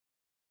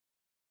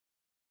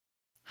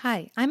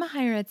Hi, I'm a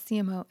higher ed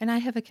CMO and I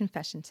have a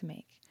confession to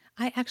make.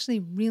 I actually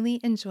really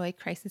enjoy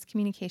crisis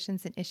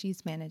communications and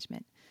issues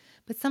management.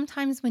 But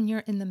sometimes when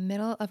you're in the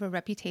middle of a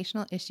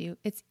reputational issue,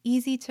 it's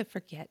easy to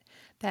forget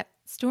that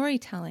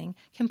storytelling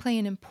can play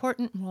an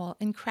important role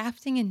in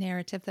crafting a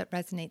narrative that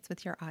resonates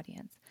with your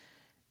audience.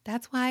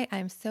 That's why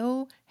I'm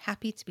so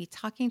happy to be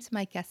talking to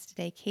my guest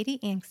today, Katie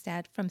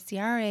Angstad from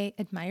CRA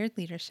Admired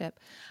Leadership,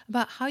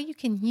 about how you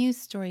can use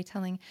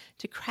storytelling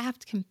to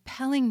craft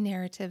compelling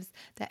narratives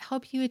that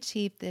help you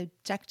achieve the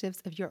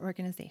objectives of your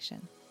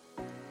organization.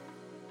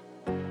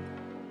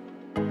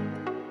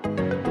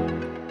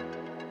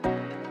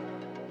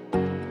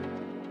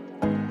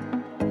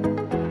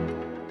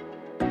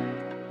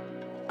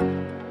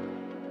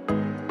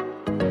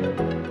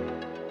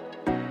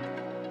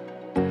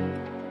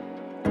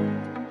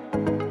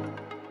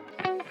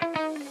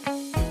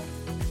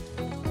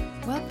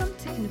 Welcome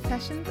to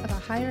Confessions of a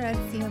Higher Ed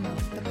CMO,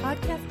 the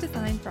podcast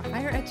designed for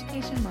higher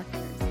education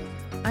marketers.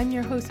 I'm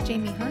your host,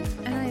 Jamie Hunt,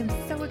 and I am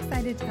so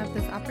excited to have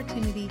this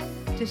opportunity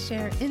to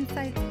share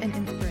insights and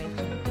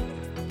inspiration.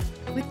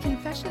 With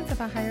Confessions of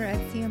a Higher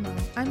Ed CMO,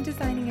 I'm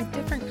designing a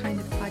different kind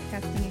of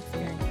podcasting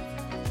experience.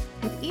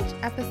 With each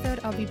episode,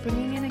 I'll be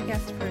bringing in a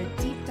guest for a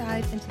deep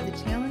dive into the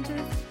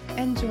challenges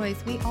and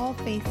joys we all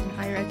face in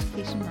higher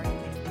education marketing.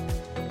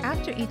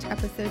 After each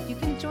episode, you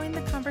can join the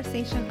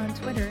conversation on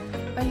Twitter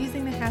by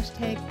using the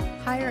hashtag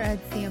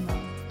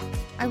HigherEdCMO.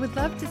 I would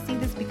love to see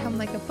this become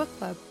like a book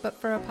club, but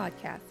for a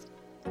podcast.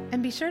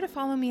 And be sure to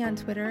follow me on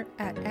Twitter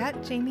at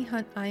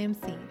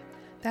JamieHuntIMC.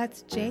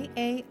 That's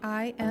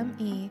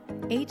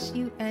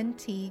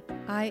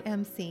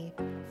JamieHuntIMC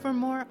for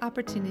more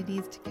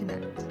opportunities to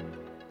connect.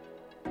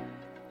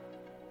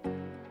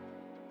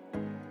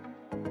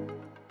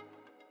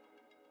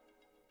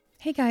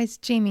 Hey guys,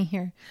 Jamie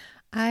here.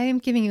 I am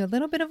giving you a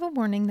little bit of a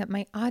warning that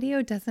my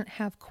audio doesn't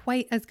have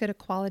quite as good a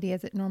quality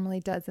as it normally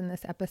does in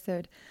this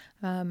episode.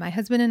 My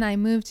husband and I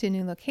moved to a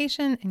new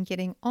location and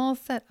getting all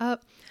set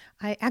up.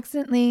 I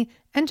accidentally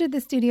entered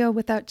the studio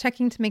without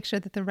checking to make sure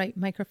that the right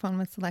microphone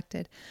was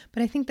selected.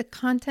 But I think the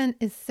content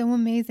is so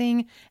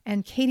amazing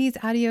and Katie's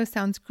audio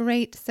sounds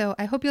great. So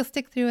I hope you'll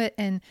stick through it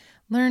and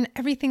learn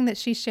everything that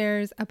she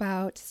shares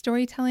about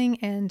storytelling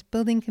and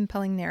building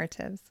compelling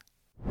narratives.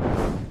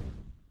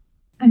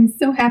 I'm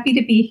so happy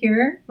to be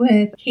here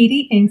with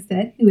Katie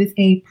Angstad, who is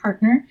a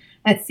partner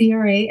at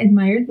CRA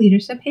Admired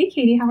Leadership. Hey,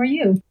 Katie, how are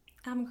you?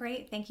 I'm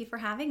great. Thank you for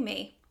having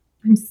me.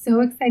 I'm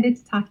so excited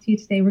to talk to you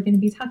today. We're going to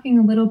be talking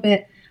a little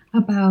bit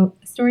about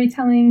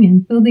storytelling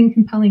and building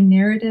compelling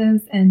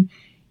narratives. And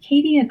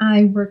Katie and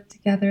I worked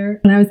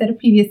together when I was at a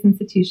previous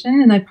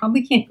institution, and I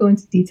probably can't go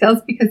into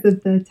details because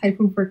of the type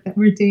of work that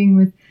we're doing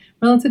with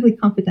relatively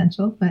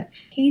confidential, but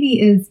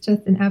Katie is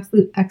just an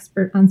absolute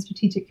expert on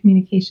strategic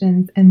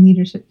communications and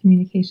leadership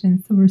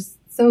communications. So we're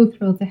so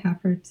thrilled to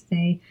have her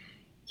today.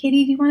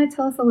 Katie, do you want to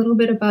tell us a little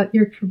bit about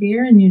your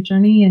career and your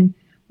journey and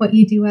what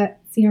you do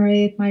at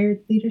CRA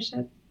Admired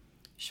Leadership?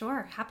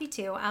 Sure, happy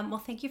to. Well,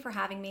 thank you for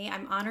having me.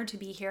 I'm honored to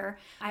be here.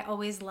 I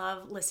always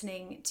love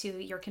listening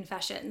to your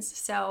confessions.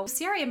 So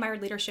CRA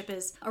Admired Leadership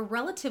is a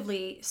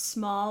relatively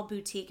small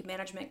boutique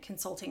management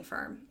consulting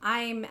firm.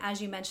 I'm,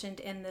 as you mentioned,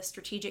 in the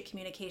strategic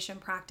communication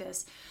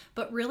practice,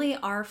 but really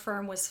our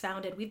firm was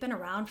founded, we've been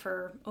around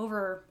for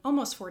over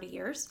almost 40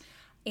 years.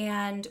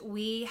 And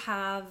we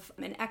have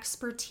an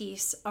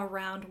expertise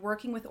around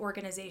working with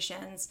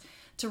organizations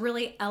to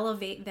really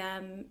elevate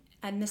them.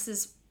 And this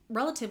is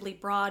relatively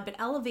broad, but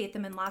elevate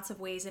them in lots of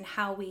ways in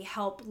how we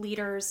help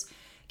leaders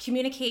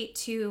communicate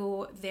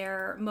to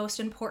their most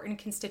important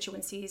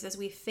constituencies as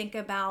we think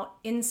about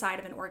inside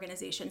of an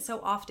organization. So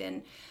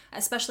often,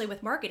 especially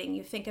with marketing,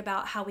 you think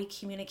about how we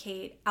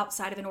communicate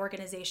outside of an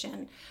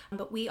organization,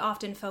 but we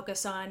often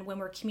focus on when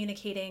we're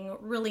communicating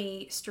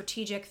really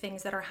strategic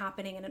things that are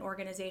happening in an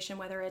organization,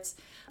 whether it's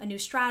a new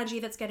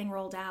strategy that's getting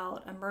rolled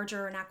out, a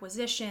merger and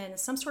acquisition,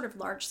 some sort of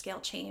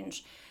large-scale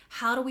change.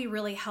 How do we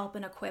really help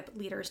and equip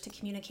leaders to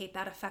communicate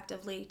that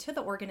effectively to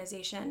the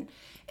organization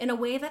in a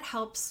way that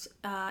helps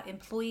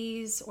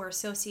employees or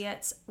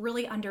associates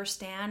really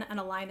understand and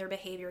align their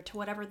behavior to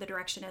whatever the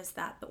direction is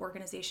that the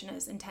organization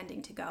is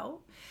intending to go?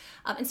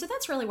 And so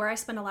that's really where I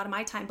spend a lot of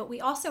my time. But we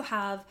also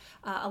have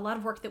a lot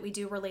of work that we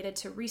do related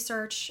to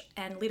research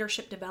and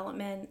leadership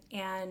development,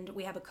 and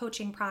we have a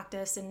coaching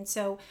practice. And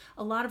so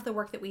a lot of the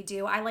work that we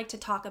do, I like to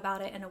talk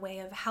about it in a way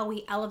of how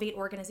we elevate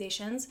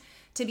organizations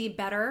to be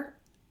better,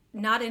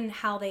 not in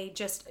how they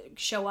just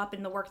show up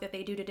in the work that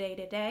they do day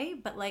to day,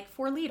 but like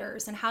for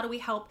leaders, and how do we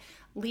help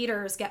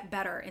leaders get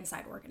better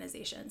inside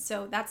organizations.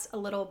 So that's a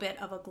little bit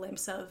of a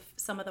glimpse of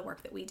some of the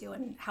work that we do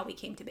and how we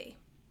came to be.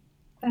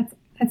 That's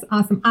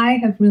awesome. I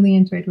have really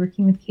enjoyed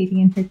working with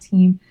Katie and her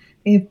team.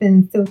 They have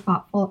been so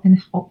thoughtful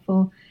and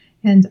helpful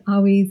and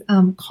always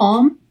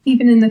calm,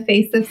 even in the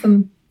face of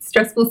some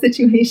stressful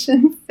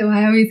situations. So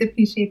I always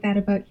appreciate that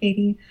about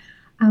Katie.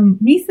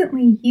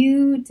 Recently,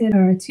 you did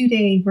a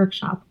 2-day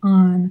workshop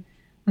on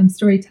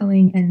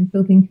storytelling and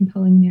building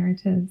compelling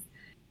narratives.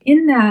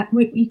 In that,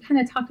 we kind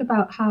of talk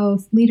about how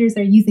leaders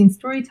are using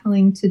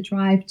storytelling to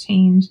drive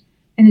change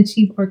and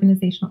achieve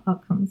organizational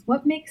outcomes?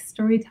 What makes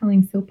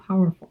storytelling so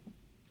powerful?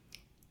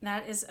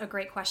 That is a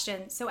great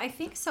question. So I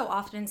think so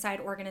often inside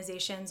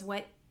organizations,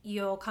 what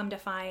you'll come to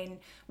find,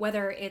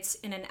 whether it's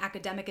in an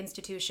academic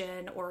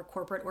institution or a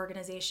corporate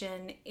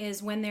organization,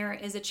 is when there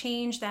is a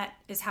change that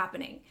is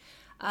happening.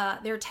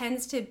 There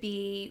tends to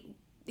be,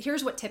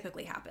 here's what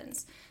typically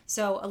happens.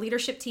 So a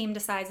leadership team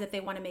decides that they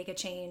want to make a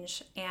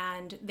change,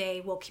 and they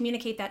will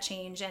communicate that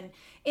change. And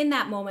in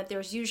that moment,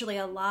 there's usually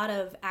a lot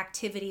of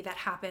activity that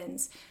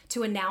happens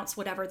to announce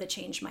whatever the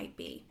change might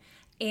be.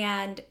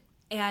 And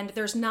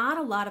there's not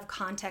a lot of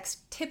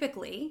context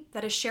typically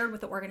that is shared with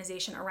the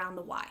organization around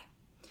the why.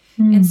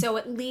 And so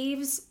it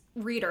leaves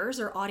readers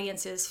or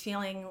audiences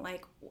feeling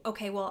like,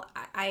 okay, well,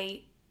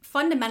 I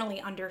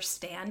fundamentally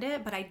understand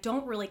it, but I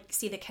don't really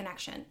see the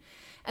connection.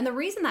 And the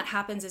reason that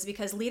happens is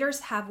because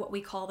leaders have what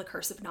we call the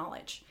curse of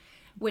knowledge,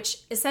 which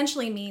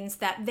essentially means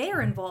that they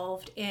are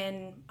involved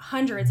in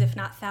hundreds, if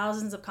not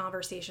thousands, of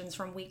conversations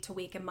from week to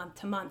week and month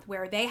to month,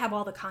 where they have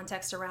all the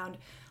context around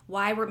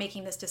why we're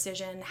making this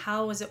decision,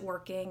 how is it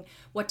working,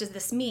 what does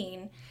this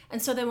mean?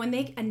 And so then when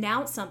they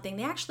announce something,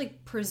 they actually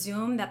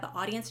presume that the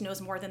audience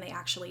knows more than they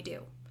actually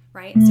do,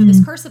 right? So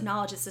this curse of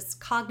knowledge is this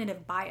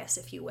cognitive bias,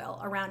 if you will,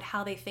 around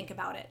how they think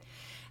about it.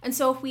 And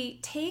so if we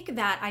take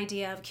that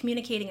idea of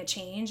communicating a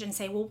change and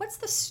say, well, what's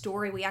the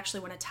story we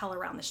actually want to tell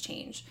around this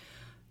change?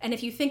 And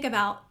if you think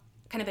about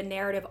kind of a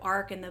narrative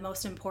arc and the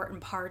most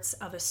important parts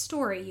of a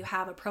story, you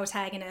have a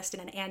protagonist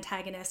and an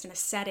antagonist and a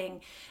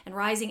setting and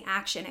rising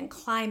action and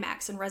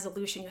climax and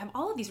resolution. You have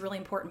all of these really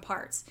important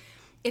parts.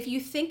 If you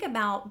think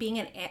about being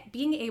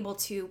able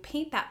to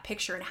paint that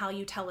picture and how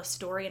you tell a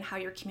story and how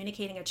you're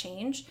communicating a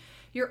change,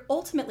 you're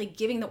ultimately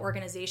giving the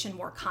organization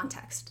more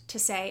context to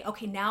say,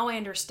 okay, now I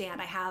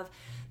understand. I have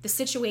the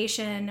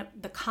situation,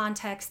 the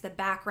context, the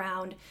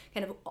background,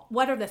 kind of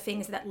what are the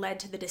things that led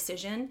to the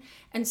decision.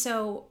 And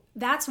so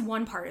that's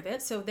one part of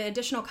it. So the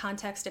additional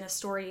context in a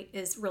story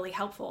is really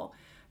helpful.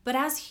 But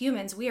as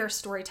humans, we are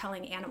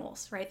storytelling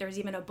animals, right? There's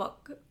even a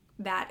book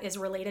that is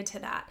related to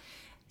that.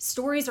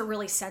 Stories are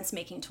really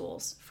sense-making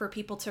tools for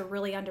people to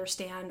really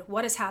understand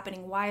what is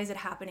happening, why is it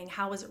happening,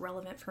 how is it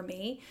relevant for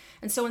me?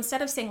 And so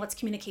instead of saying, let's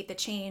communicate the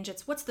change,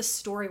 it's what's the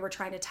story we're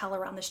trying to tell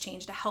around this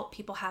change to help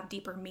people have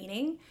deeper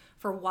meaning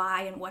for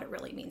why and what it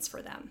really means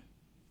for them.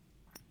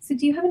 So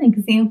do you have an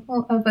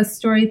example of a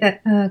story that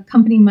a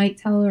company might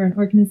tell or an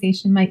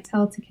organization might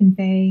tell to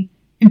convey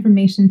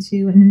information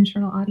to an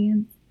internal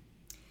audience?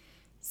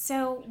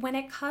 So when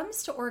it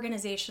comes to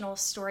organizational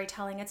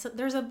storytelling,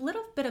 there's a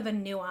little bit of a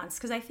nuance,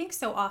 because I think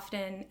so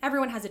often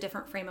everyone has a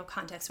different frame of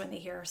context when they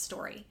hear a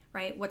story,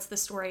 right? What's the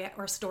story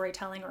or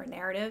storytelling or a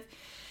narrative?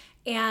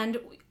 And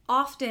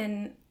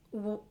often,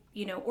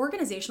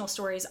 organizational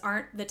stories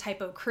aren't the type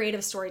of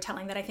creative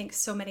storytelling that I think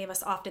so many of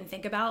us often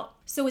think about.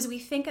 So as we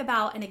think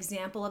about an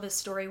example of a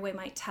story we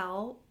might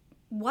tell,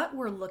 what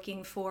we're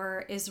looking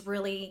for is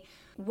really,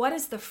 what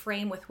is the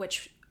frame with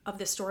which of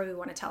the story we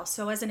want to tell?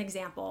 So as an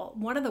example,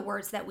 one of the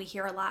words that we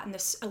hear a lot in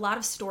a lot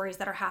of stories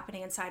that are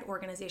happening inside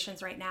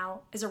organizations right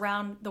now is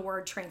around the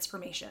word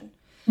transformation.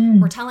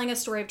 We're telling a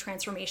story of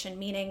transformation,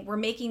 meaning we're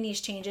making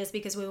these changes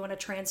because we want to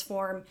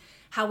transform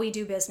how we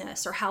do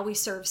business or how we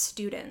serve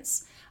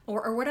students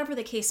or whatever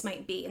the case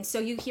might be. And so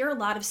you hear a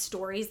lot of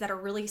stories that are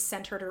really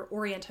centered or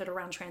oriented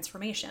around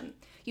transformation.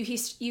 You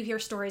hear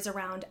stories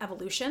around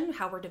evolution,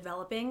 how we're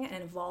developing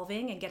and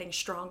evolving and getting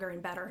stronger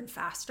and better and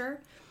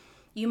faster.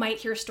 You might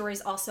hear stories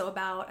also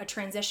about a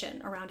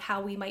transition around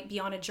how we might be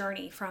on a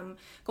journey from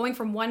going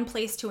from one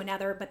place to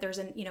another, but there's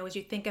as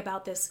you think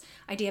about this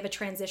idea of a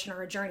transition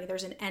or a journey,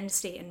 there's an end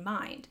state in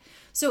mind.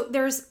 So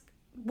there's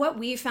what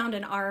we've found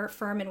in our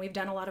firm, and we've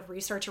done a lot of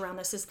research around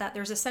this, is that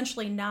there's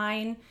essentially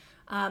 9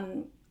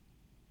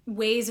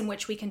 ways in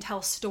which we can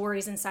tell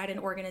stories inside an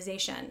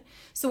organization.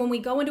 So when we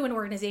go into an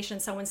organization,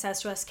 someone says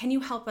to us, can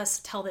you help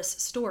us tell this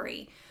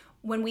story?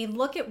 When we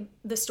look at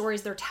the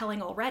stories they're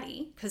telling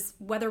already, because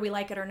whether we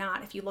like it or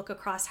not, if you look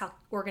across how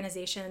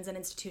organizations and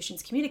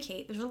institutions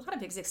communicate, there's a lot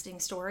of existing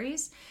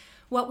stories.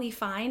 What we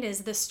find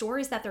is the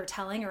stories that they're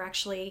telling are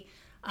actually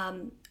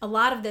a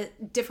lot of the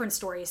different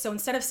stories. So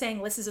instead of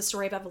saying this is a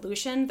story of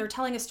evolution, they're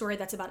telling a story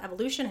that's about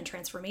evolution and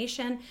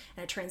transformation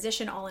and a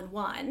transition all in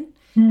one.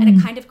 And it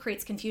kind of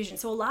creates confusion.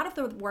 So a lot of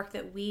the work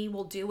that we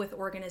will do with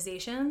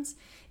organizations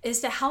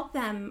is to help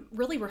them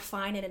really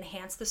refine and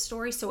enhance the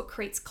story so it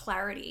creates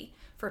clarity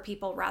for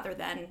people, rather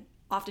than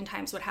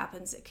oftentimes what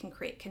happens, it can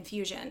create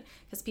confusion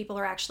because people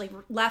are actually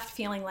left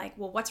feeling like,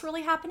 well, what's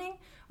really happening?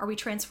 Are we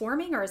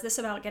transforming, or is this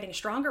about getting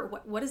stronger?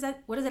 What is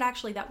that? What is it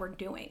actually that we're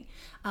doing?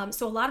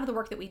 So a lot of the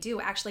work that we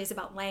do actually is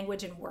about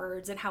language and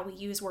words and how we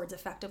use words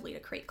effectively to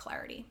create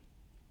clarity.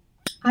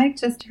 I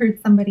just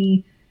heard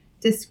somebody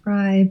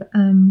describe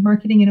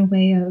marketing in a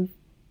way of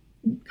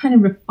kind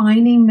of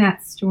refining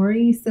that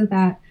story so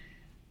that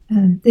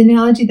the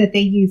analogy that they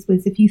used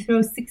was if you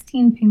throw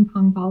 16 ping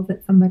pong balls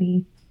at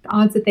somebody, the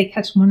odds that they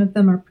catch one of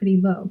them are pretty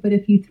low. But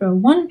if you throw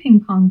one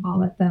ping pong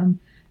ball at them,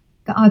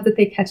 the odds that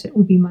they catch it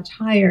will be much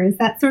higher. Is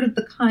that sort of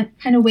the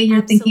kind of way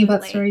you're thinking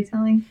about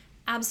storytelling?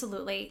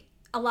 Absolutely.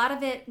 A lot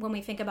of it, when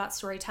we think about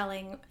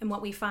storytelling, and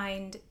what we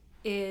find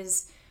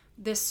is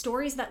the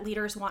stories that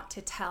leaders want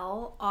to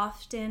tell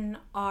often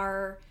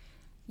are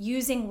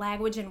using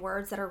language and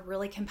words that are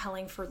really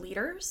compelling for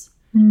leaders,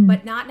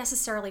 but not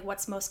necessarily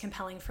what's most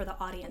compelling for the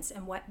audience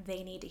and what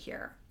they need to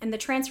hear. And the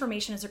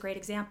transformation is a great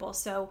example.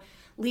 So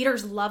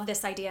leaders love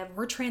this idea of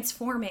we're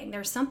transforming.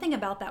 There's something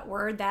about that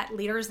word that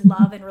leaders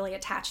love and really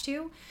attach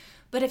to.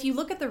 But if you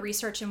look at the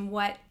research and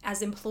what,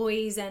 as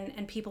employees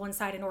and people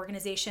inside an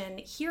organization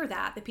hear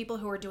that, the people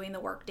who are doing the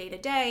work day to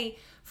day,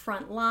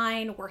 front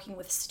line, working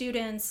with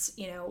students,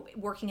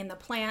 working in the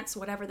plants,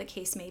 whatever the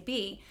case may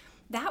be,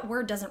 that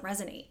word doesn't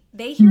resonate.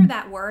 They hear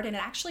that word and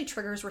it actually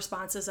triggers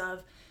responses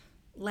of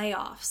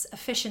layoffs,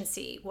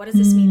 efficiency. What does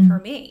this mean for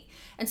me?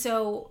 And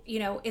so,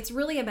 it's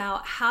really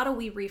about how do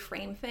we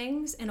reframe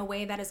things in a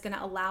way that is going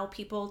to allow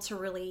people to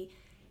really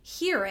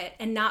hear it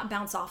and not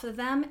bounce off of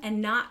them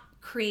and not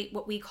create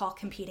what we call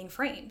competing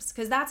frames,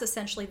 because that's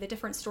essentially the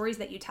different stories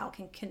that you tell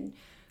can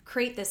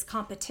create this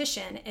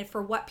competition and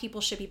for what people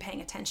should be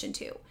paying attention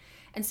to.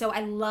 And so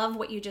I love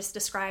what you just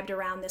described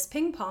around this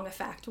ping pong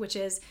effect, which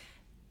is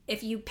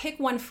if you pick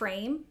one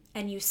frame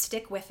and you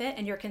stick with it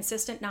and you're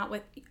consistent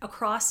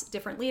across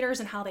different leaders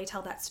and how they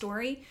tell that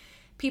story,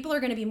 people are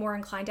going to be more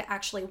inclined to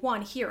actually,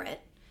 one, hear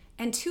it,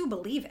 and two,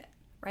 believe it,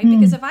 right?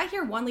 Because if I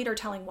hear one leader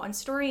telling one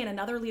story and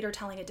another leader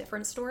telling a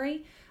different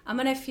story, I'm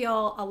going to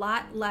feel a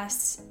lot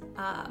less,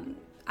 I'm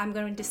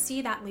going to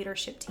see that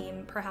leadership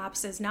team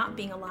perhaps as not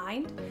being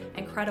aligned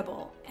and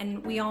credible.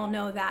 And we all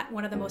know that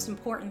one of the most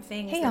important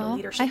things that a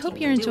leadership team I hope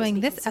you're enjoying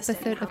this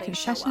episode of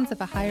Confessions of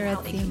a Higher Ed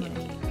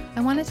CMO.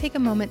 I want to take a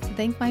moment to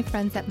thank my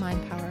friends at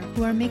MindPower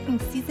who are making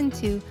season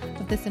 2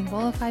 of this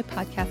Enrollify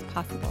podcast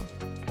possible.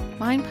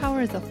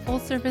 MindPower is a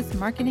full-service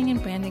marketing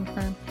and branding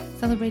firm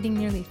celebrating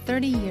nearly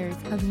 30 years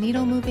of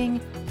needle-moving,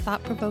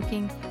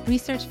 thought-provoking,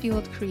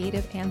 research-fueled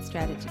creative and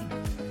strategy.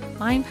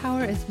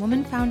 MindPower is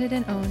woman-founded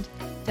and owned,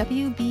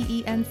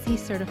 WBENC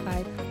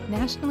certified,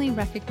 nationally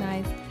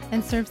recognized,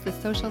 and serves the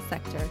social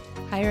sector,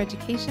 higher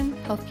education,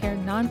 healthcare,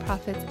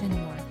 nonprofits, and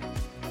more.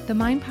 The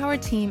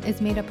MindPower team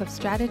is made up of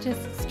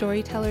strategists,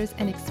 storytellers,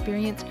 and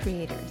experienced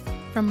creators.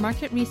 From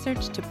market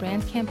research to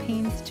brand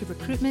campaigns to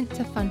recruitment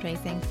to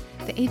fundraising,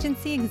 the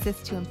agency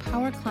exists to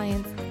empower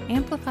clients,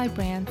 amplify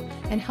brands,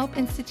 and help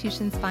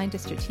institutions find a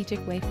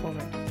strategic way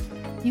forward.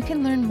 You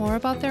can learn more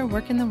about their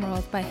work in the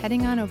world by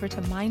heading on over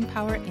to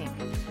MindPower Inc.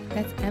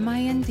 That's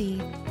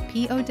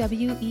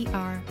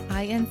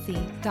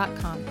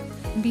MindPowerInc.com.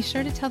 And be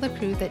sure to tell the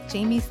crew that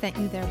Jamie sent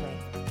you their way.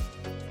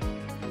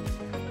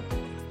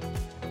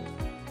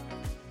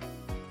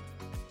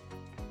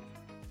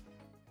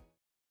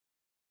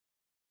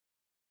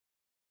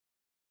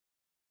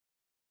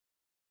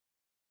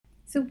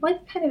 So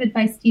what kind of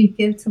advice do you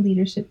give to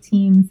leadership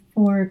teams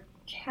for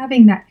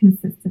having that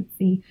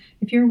consistency?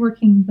 If you're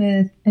working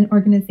with an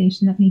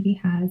organization that maybe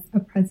has a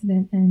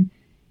president and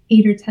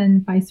 8 or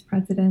 10 vice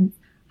presidents,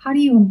 how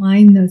do you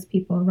align those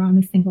people around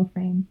a single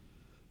frame?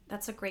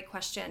 That's a great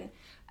question.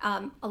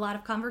 A lot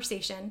of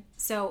conversation.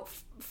 So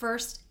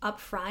first, up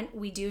front,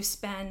 we do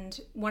spend,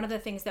 one of the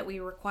things that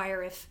we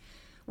require if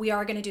we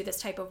are going to do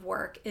this type of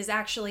work is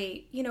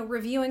actually,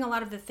 reviewing a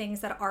lot of the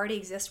things that already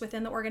exist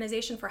within the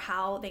organization for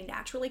how they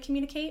naturally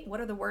communicate. What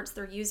are the words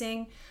they're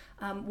using?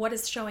 What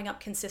is showing up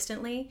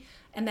consistently?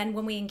 And then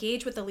when we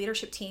engage with the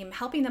leadership team,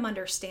 helping them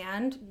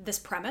understand this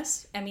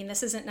premise. I mean,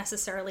 this isn't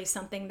necessarily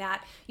something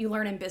that you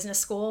learn in business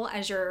school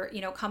as you're,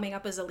 coming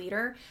up as a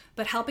leader,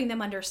 but helping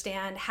them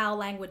understand how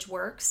language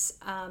works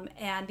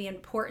and the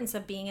importance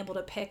of being able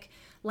to pick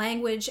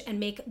language and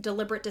make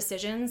deliberate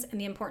decisions and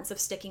the importance of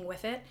sticking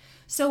with it.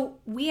 So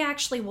we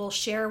actually will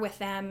share with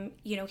them,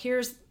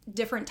 here's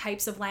different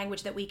types of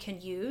language that we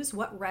can use,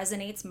 what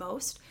resonates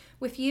most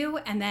with you,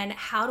 and then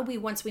how do we,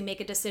 once we make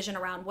a decision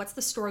around what's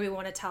the story we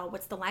want to tell,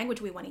 what's the language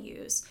we want to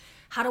use,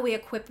 how do we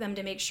equip them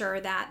to make sure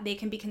that they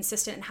can be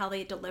consistent in how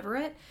they deliver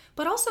it,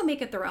 but also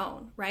make it their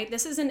own, right?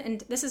 This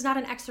is not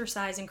an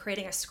exercise in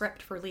creating a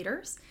script for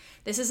leaders.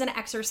 This is an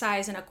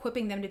exercise in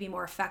equipping them to be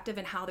more effective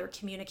in how they're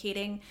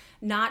communicating,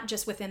 not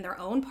just within their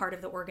own part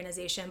of the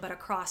organization, but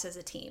across as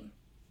a team.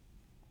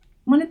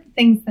 One of the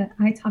things that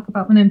I talk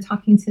about when I'm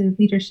talking to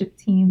leadership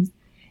teams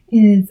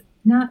is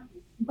not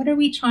what are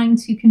we trying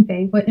to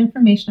convey? What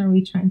information are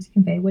we trying to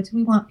convey? What do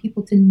we want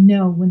people to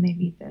know when they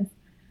read this?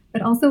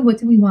 But also, what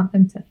do we want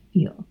them to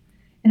feel?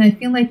 And I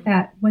feel like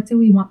that what do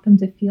we want them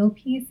to feel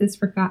piece is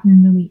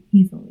forgotten really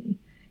easily.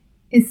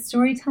 Is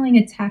storytelling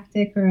a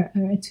tactic or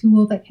a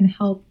tool that can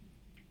help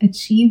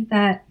achieve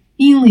that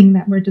feeling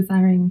that we're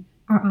desiring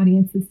our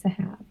audiences to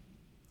have?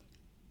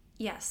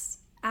 Yes.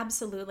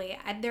 Absolutely.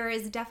 There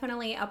is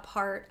definitely a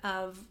part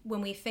of when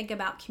we think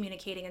about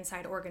communicating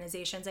inside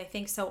organizations, I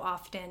think so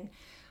often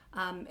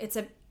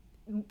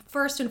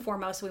first and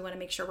foremost, we want to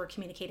make sure we're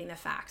communicating the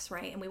facts,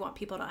 right? And we want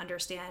people to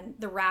understand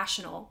the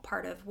rational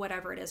part of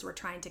whatever it is we're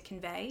trying to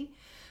convey.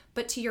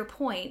 But to your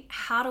point,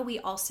 how do we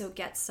also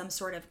get some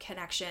sort of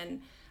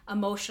connection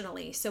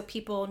emotionally so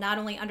people not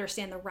only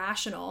understand the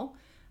rational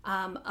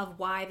of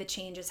why the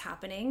change is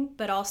happening,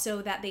 but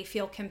also that they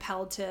feel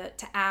compelled to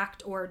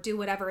act or do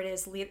whatever it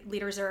is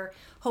leaders are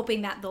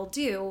hoping that they'll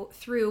do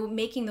through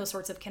making those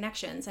sorts of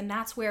connections. And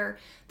that's where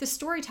the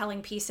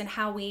storytelling piece and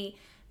how we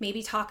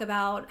maybe talk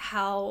about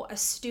how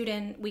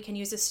we can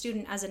use a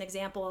student as an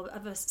example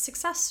of a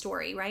success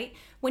story, right?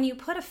 When you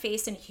put a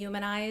face and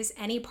humanize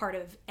any part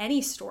of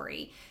any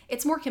story,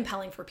 it's more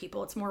compelling for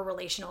people. It's more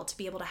relational to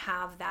be able to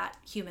have that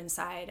human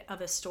side of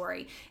a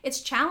story.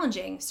 It's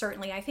challenging,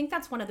 certainly. I think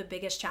that's one of the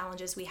biggest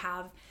challenges we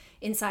have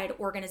inside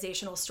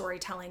organizational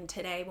storytelling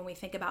today when we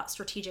think about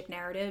strategic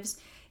narratives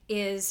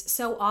is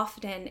so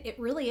often it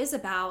really is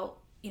about,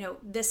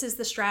 this is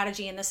the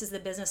strategy and this is the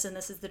business and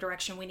this is the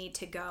direction we need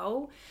to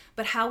go.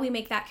 But how we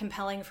make that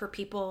compelling for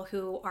people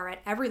who are at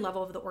every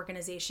level of the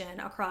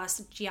organization across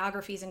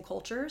geographies and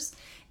cultures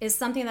is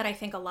something that I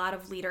think a lot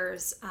of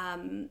leaders,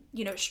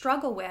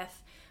 struggle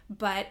with,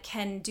 but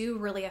can do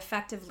really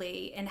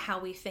effectively in how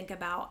we think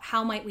about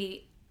how might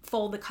we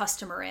fold the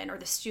customer in or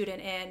the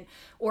student in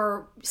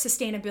or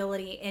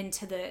sustainability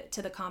into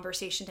the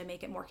conversation to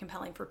make it more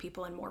compelling for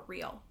people and more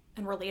real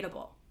and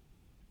relatable.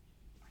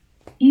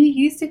 You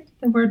used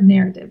the word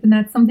narrative, and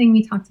that's something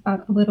we talked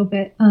about a little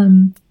bit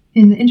in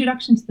the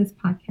introduction to this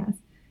podcast.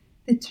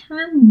 The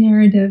term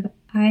narrative,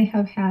 I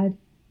have had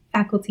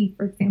faculty,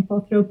 for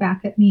example, throw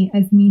back at me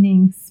as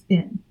meaning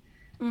spin.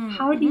 Mm-hmm.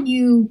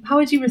 How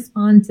would you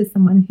respond to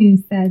someone who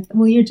says,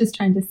 well, you're just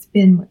trying to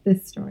spin what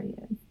this story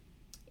is?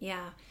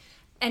 Yeah.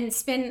 And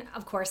spin,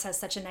 of course, has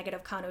such a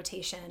negative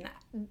connotation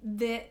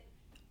that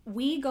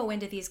we go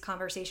into these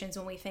conversations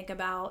when we think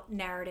about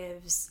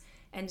narratives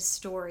and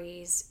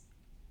stories.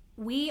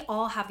 We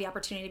all have the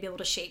opportunity to be able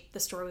to shape the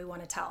story we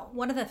want to tell.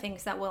 One of the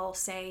things that we'll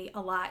say a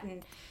lot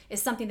and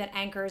is something that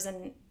anchors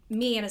in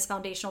me and is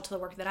foundational to the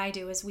work that I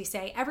do is we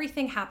say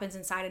everything happens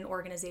inside an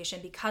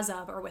organization because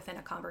of or within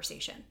a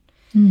conversation.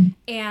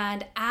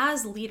 And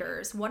as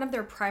leaders, one of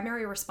their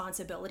primary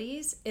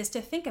responsibilities is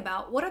to think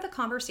about what are the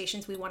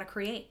conversations we want to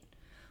create?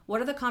 What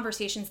are the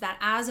conversations that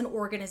as an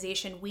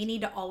organization we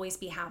need to always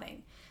be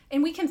having?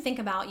 And we can think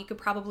about, you could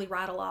probably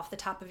rattle off the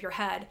top of your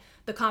head,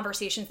 the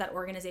conversations that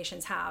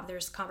organizations have.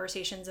 There's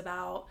conversations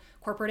about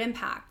corporate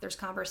impact. There's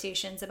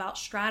conversations about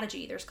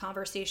strategy. There's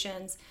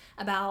conversations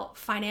about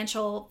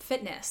financial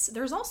fitness.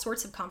 There's all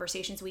sorts of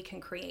conversations we can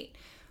create.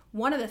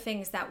 One of the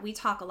things that we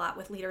talk a lot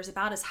with leaders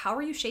about is how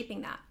are you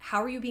shaping that?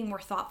 How are you being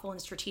more thoughtful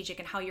and strategic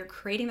and how you're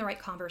creating the right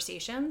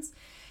conversations?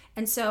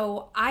 And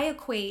so I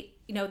equate,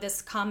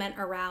 this comment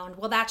around,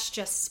 well, that's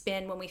just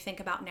spin when we think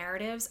about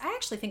narratives. I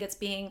actually think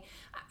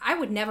I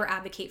would never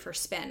advocate for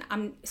spin.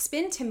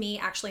 Spin to me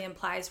actually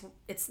implies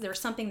there's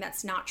something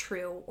that's not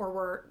true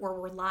or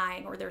we're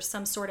lying or there's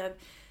some sort of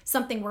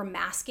something we're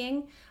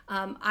masking.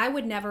 I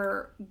would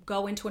never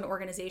go into an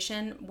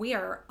organization. We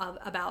are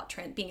about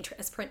being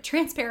as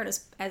transparent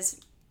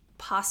as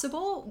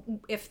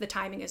possible if the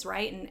timing is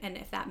right and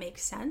if that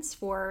makes sense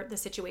for the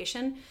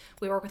situation.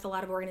 We work with a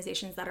lot of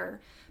organizations that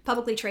are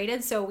publicly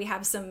traded, so we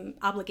have some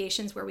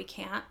obligations where we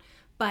can't.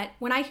 But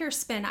when I hear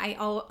spin, I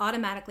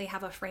automatically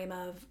have a frame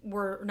of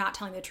we're not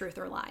telling the truth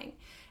or lying.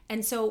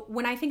 And so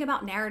when I think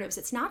about narratives,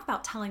 it's not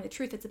about telling the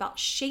truth, it's about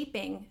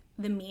shaping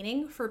the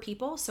meaning for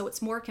people so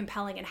it's more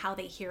compelling in how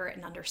they hear it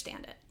and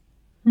understand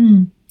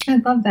it. I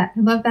love that.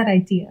 I love that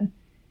idea.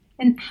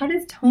 And how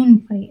does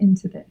tone play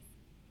into this?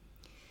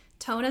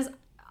 Tone is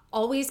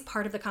always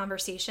part of the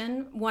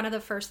conversation. One of the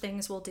first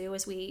things we'll do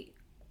as we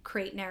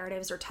create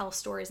narratives or tell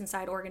stories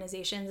inside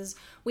organizations is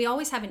we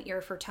always have an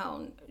ear for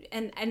tone.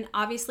 And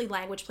obviously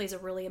language plays a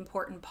really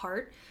important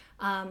part.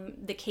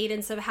 The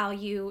cadence of how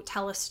you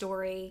tell a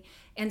story.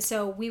 And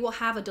so we will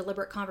have a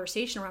deliberate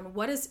conversation around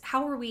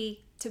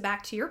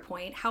back to your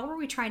point, how are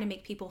we trying to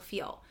make people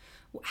feel?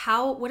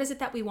 What is it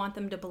that we want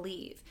them to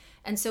believe?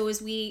 And so as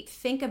we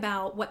think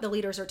about what the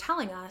leaders are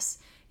telling us,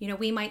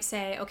 we might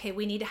say, okay,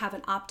 we need to have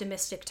an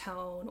optimistic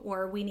tone,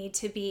 or we need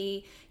to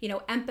be,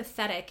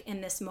 empathetic in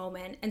this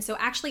moment. And so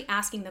actually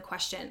asking the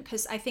question,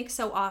 because I think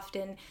so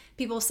often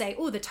people say,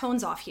 oh, the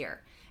tone's off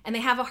here. And they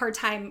have a hard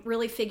time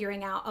really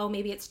figuring out, oh,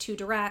 maybe it's too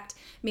direct.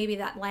 Maybe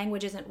that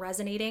language isn't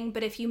resonating.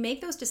 But if you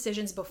make those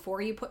decisions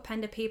before you put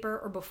pen to paper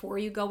or before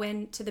you go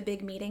into the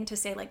big meeting to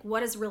say, like,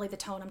 what is really the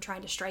tone I'm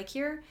trying to strike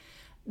here?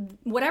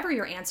 Whatever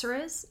your answer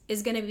is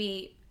going to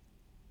be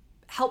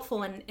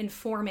helpful in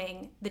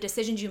informing the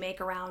decisions you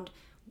make around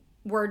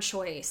word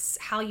choice,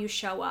 how you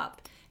show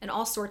up, and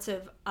all sorts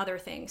of other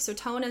things. So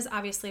tone is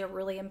obviously a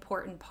really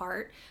important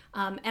part.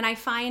 And I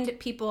find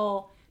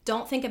people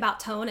don't think about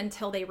tone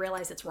until they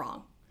realize it's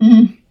wrong.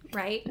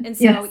 Right? And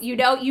so yes.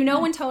 you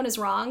know when tone is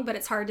wrong, but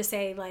it's hard to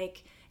say,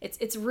 like,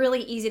 it's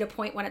really easy to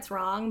point when it's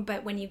wrong,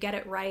 but when you get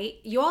it right,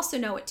 you also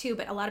know it too,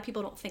 but a lot of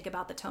people don't think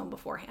about the tone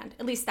beforehand.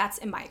 At least that's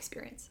in my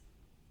experience.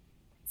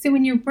 So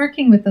when you're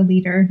working with a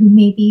leader who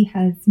maybe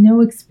has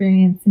no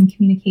experience in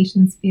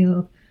communications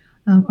field,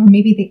 or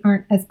maybe they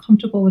aren't as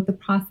comfortable with the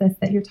process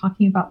that you're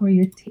talking about, where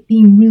you're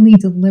being really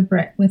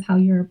deliberate with how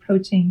you're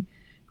approaching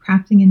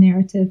crafting a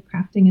narrative,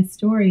 crafting a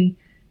story,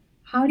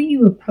 how do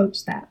you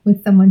approach that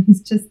with someone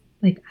who's just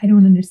like, I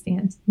don't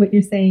understand what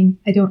you're saying.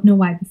 I don't know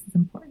why this is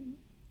important.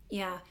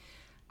 Yeah.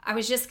 I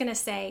was just gonna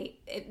say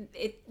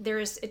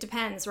it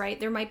depends, right?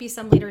 There might be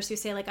some leaders who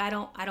say like I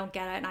don't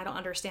get it and I don't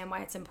understand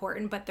why it's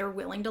important, but they're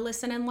willing to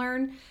listen and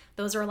learn.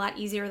 Those are a lot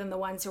easier than the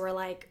ones who are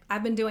like,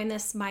 I've been doing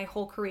this my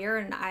whole career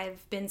and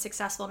I've been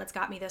successful and it's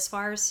got me this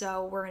far,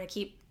 so we're gonna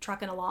keep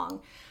trucking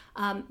along.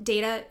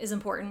 Data is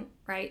important,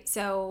 right?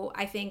 So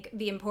I think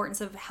the importance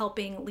of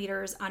helping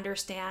leaders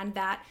understand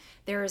that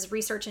there is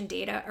research and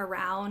data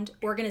around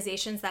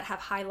organizations that have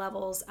high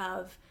levels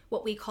of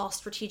what we call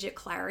strategic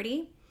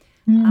clarity.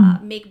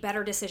 Make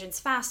better decisions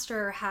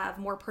faster, have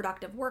more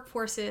productive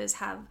workforces,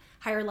 have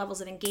higher levels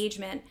of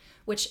engagement,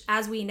 which,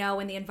 as we know,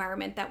 in the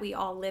environment that we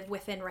all live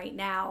within right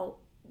now,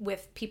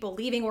 with people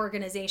leaving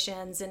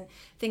organizations and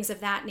things of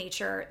that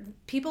nature,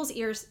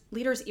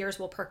 leaders' ears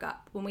will perk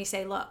up when we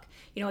say, look,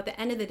 at the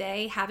end of the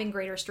day, having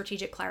greater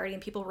strategic clarity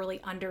and people really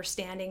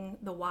understanding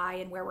the why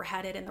and where we're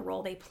headed and the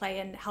role they play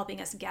in helping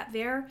us get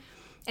there.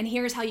 And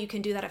here's how you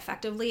can do that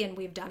effectively. And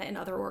we've done it in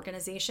other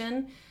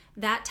organizations.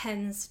 That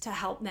tends to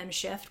help them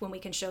shift when we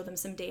can show them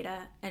some data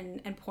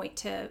and point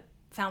to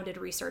founded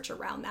research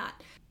around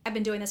that. I've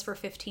been doing this for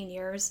 15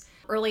 years.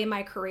 Early in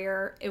my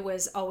career, it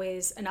was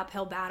always an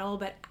uphill battle,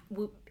 but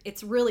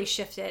it's really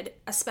shifted,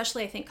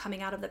 especially I think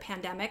coming out of the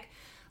pandemic.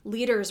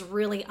 Leaders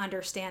really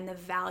understand the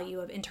value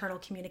of internal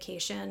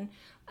communication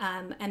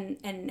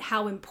and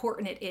how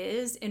important it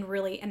is and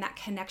that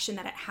connection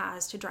that it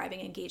has to driving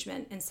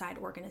engagement inside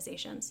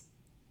organizations.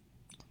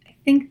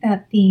 I think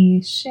that the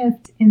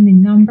shift in the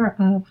number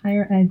of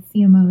higher ed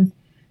CMOs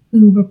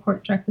who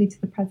report directly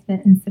to the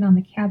president and sit on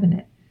the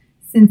cabinet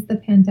since the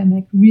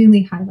pandemic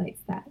really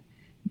highlights that.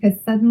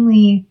 Because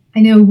suddenly,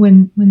 I know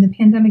when the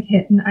pandemic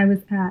hit and I was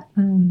at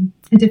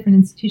a different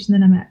institution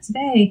than I'm at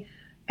today,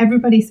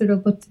 everybody sort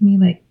of looked at me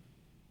like,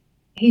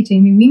 hey,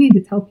 Jamie, we need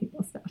to tell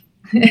people stuff.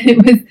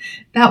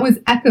 That was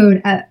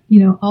echoed at,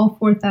 all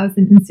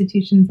 4,000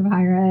 institutions of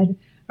higher ed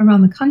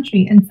around the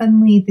country. And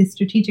suddenly the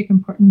strategic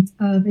importance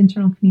of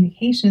internal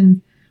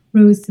communications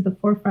rose to the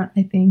forefront,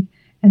 I think.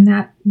 And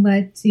that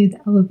led to the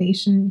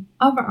elevation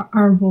of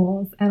our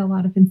roles at a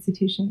lot of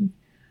institutions.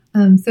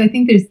 So I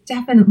think there's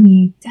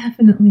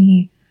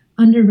definitely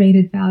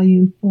underrated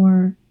value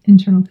for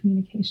internal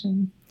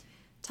communication.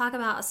 Talk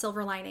about a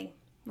silver lining,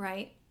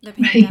 right? The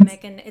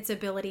pandemic and its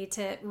ability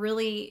to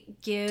really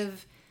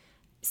give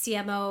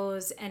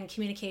CMOs and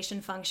communication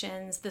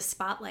functions the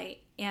spotlight,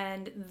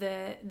 and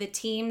the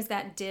teams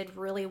that did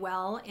really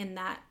well in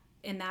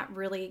that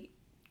really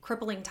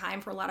crippling time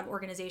for a lot of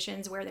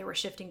organizations where they were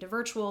shifting to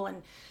virtual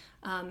and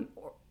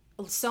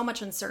so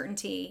much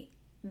uncertainty.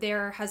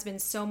 There has been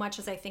so much,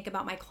 as I think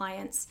about my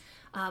clients,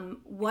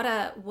 what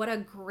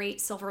a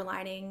great silver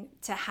lining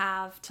to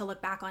have to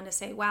look back on to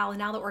say, wow, and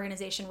now the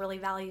organization really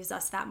values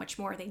us that much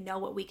more. They know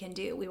what we can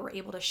do. We were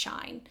able to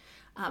shine,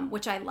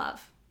 which I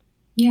love.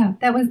 Yeah,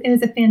 it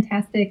was a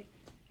fantastic,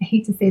 I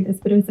hate to say this,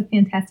 but it was a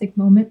fantastic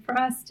moment for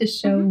us to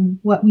show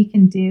what we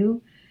can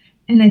do.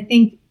 And I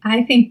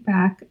think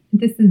back,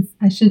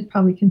 I shouldn't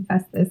probably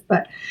confess this,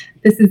 but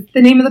this is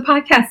the name of the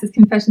podcast is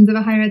Confessions of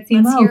a Higher Ed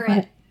CMO. Let's hear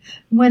it.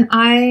 When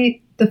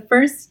the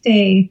first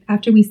day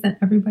after we sent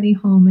everybody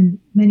home and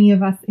many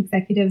of us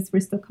executives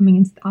were still coming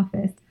into the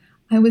office,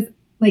 I was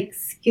like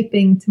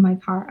skipping to my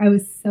car. I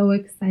was so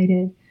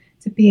excited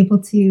to be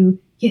able to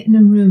get in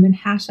a room and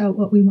hash out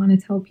what we want to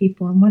tell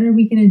people and what are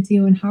we going to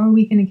do and how are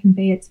we going to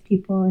convey it to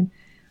people.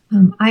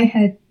 And I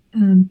had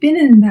been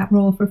in that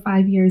role for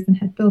 5 years and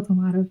had built a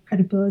lot of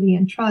credibility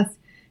and trust.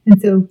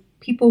 And so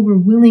people were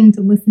willing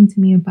to listen to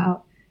me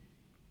about,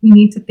 we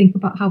need to think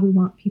about how we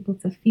want people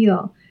to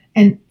feel.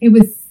 And it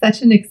was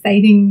such an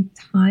exciting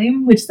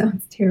time, which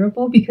sounds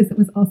terrible because it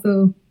was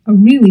also a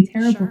really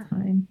terrible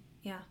time.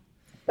 Yeah.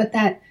 But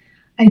that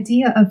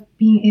idea of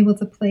being able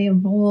to play a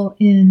role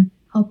in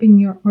helping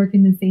your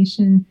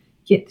organization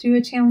get through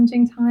a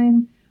challenging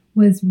time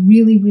was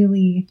really,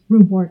 really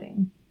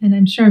rewarding. And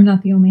I'm sure I'm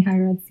not the only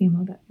higher ed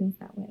CMO that feels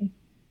that way.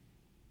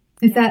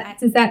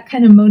 Does that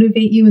kind of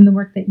motivate you in the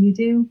work that you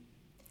do?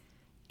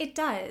 It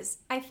does.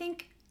 I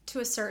think to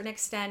a certain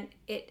extent,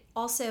 it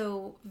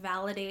also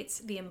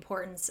validates the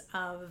importance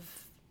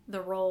of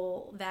the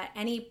role that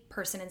any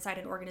person inside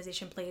an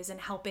organization plays in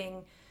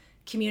helping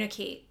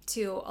communicate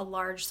to a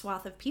large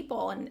swath of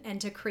people and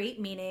to create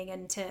meaning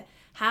and to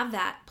have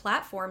that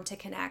platform to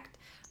connect.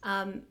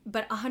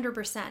 But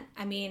 100%,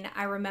 I mean,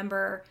 I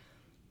remember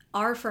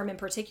our firm in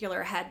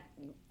particular had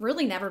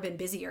really never been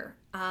busier.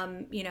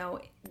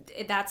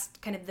 That's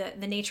kind of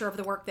the nature of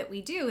the work that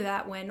we do,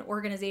 that when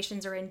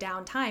organizations are in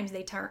down times,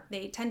 they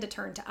tend to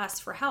turn to us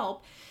for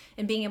help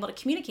and being able to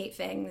communicate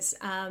things.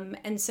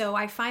 And so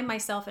I find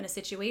myself in a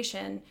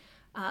situation,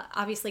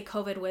 obviously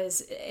COVID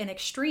was an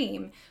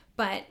extreme,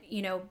 but,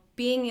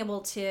 being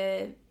able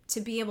to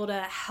be able to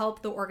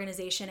help the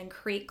organization and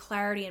create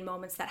clarity in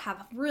moments that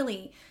have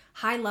really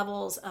high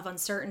levels of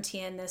uncertainty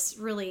and this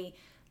really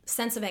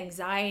sense of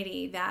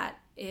anxiety that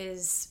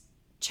is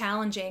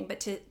challenging, but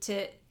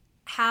to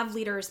have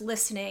leaders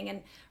listening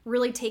and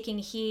really taking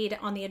heed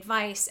on the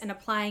advice and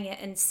applying it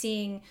and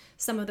seeing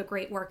some of the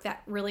great work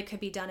that really could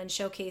be done and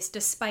showcased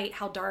despite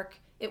how dark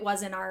it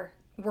was in our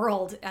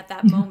world at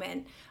that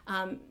moment,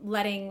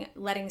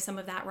 letting some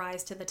of that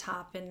rise to the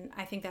top. And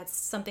I think that's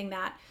something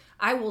that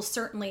I will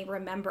certainly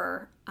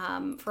remember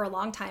for a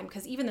long time,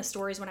 because even the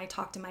stories when I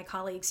talk to my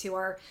colleagues who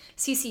are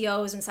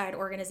CCOs inside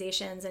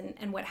organizations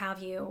and what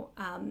have you,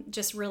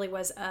 just really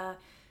was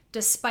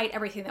despite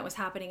everything that was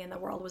happening in the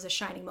world, was a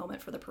shining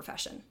moment for the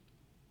profession.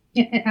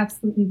 It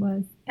absolutely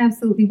was.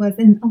 Absolutely was.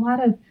 And a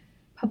lot of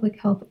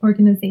public health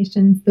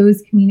organizations,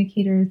 those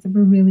communicators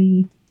were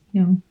really,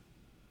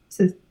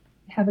 to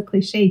have a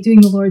cliche,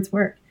 doing the Lord's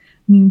work.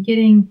 I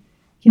mean,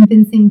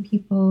 convincing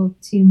people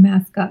to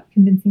mask up,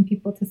 convincing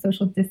people to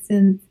social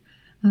distance,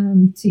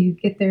 to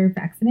get their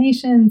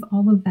vaccinations,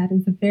 all of that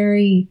is a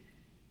very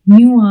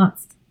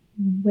nuanced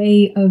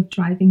way of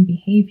driving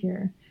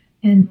behavior.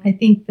 And I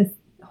think this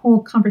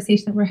whole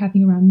conversation that we're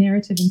having around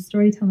narrative and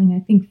storytelling,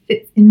 I think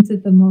fits into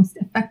the most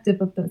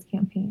effective of those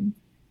campaigns.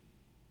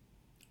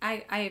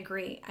 I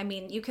agree. I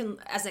mean, you can,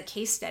 as a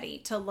case study,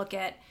 to look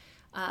at,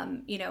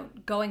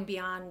 going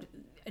beyond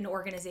an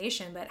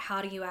organization, but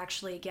how do you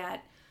actually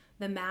get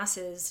the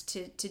masses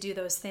to do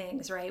those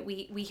things, right?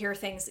 We hear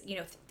things,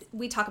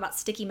 we talk about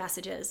sticky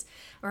messages,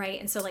 right?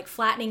 And so like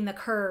flattening the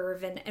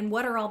curve and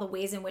what are all the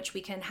ways in which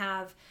we can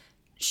have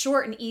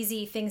short and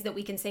easy things that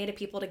we can say to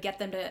people to get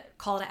them to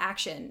call to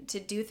action, to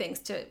do things,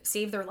 to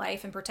save their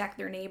life and protect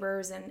their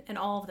neighbors and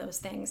all of those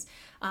things.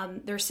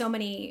 There's so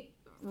many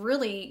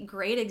really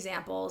great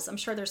examples. I'm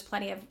sure there's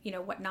plenty of,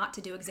 what not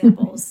to do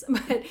examples,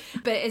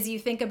 but as you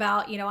think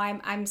about,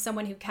 I'm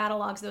someone who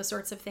catalogs those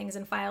sorts of things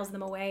and files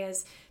them away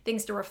as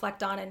things to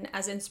reflect on and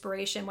as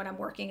inspiration when I'm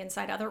working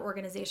inside other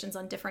organizations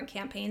on different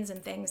campaigns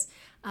and things.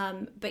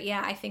 But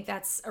yeah, I think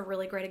that's a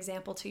really great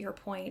example, to your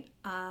point,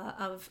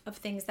 of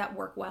things that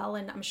work well,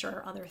 and I'm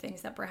sure other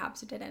things that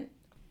perhaps didn't.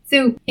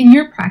 So in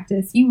your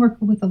practice, you work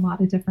with a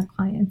lot of different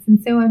clients. And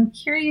so I'm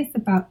curious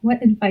about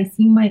what advice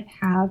you might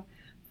have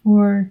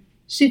for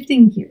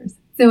shifting gears.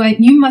 So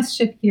you must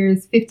shift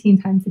gears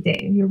 15 times a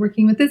day. You're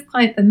working with this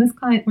client, then this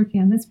client, working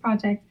on this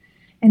project.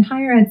 And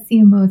higher ed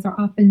CMOs are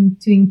often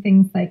doing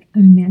things like,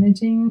 I'm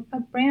managing a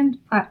brand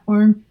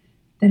platform,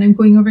 then I'm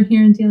going over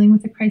here and dealing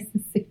with a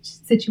crisis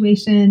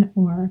situation,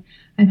 or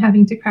I'm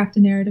having to craft a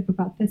narrative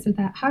about this or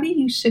that. How do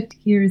you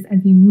shift gears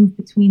as you move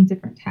between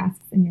different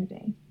tasks in your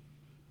day?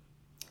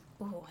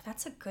 Oh,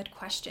 that's a good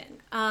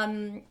question.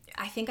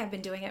 I think I've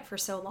been doing it for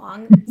so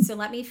long. So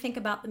let me think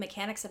about the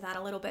mechanics of that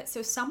a little bit.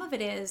 So some of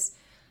it is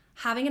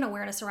having an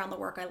awareness around the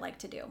work I like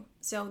to do.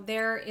 So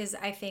there is,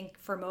 I think,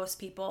 for most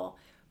people,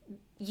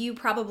 you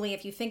probably,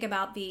 if you think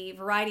about the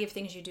variety of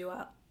things you do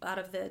out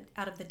of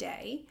the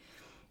day,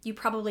 you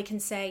probably can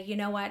say, you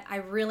know what, I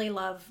really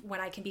love when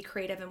I can be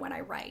creative and when I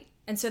write.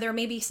 And so there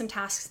may be some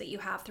tasks that you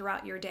have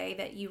throughout your day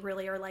that you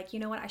really are like, you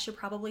know what, I should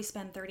probably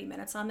spend 30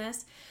 minutes on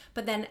this.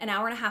 But then an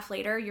hour and a half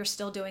later, you're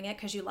still doing it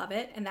because you love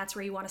it. And that's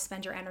where you want to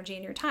spend your energy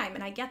and your time.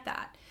 And I get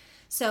that.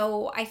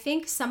 So I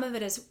think some of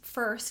it is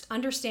first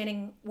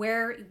understanding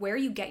where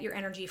you get your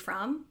energy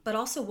from, but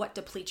also what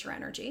depletes your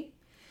energy.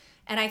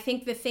 And I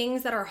think the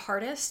things that are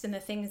hardest and the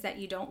things that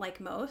you don't like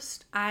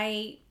most,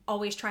 I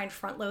always try and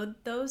front load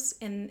those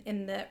in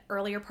the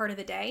earlier part of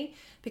the day,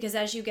 because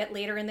as you get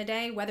later in the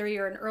day, whether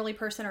you're an early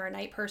person or a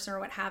night person or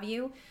what have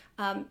you,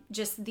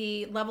 just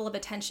the level of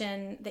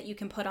attention that you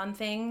can put on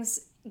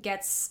things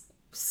gets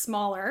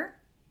smaller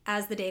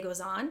as the day goes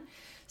on.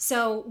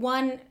 So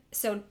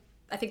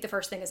I think the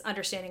first thing is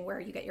understanding where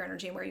you get your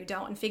energy and where you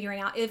don't, and figuring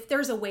out if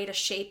there's a way to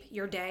shape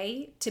your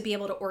day to be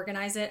able to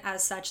organize it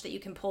as such that you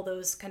can pull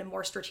those kind of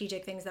more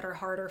strategic things that are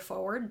harder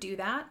forward, do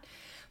that.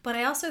 But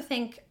I also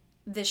think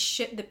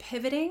the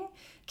pivoting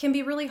can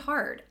be really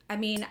hard. I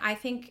mean, I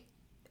think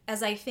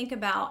as I think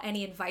about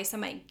any advice I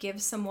might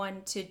give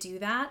someone to do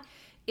that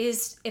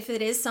is, if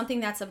it is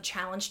something that's of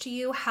challenge to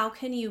you, how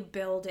can you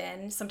build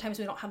in, sometimes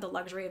we don't have the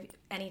luxury of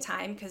any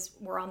time because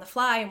we're on the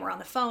fly and we're on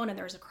the phone and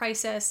there's a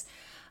crisis.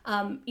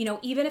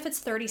 Even if it's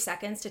 30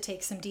 seconds to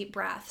take some deep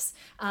breaths,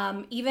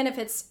 even if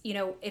it's,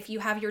 if you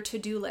have your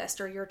to-do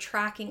list or your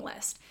tracking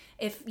list,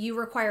 if you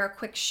require a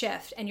quick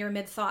shift and you're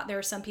mid-thought, there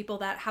are some people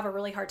that have a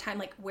really hard time,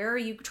 like, where are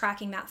you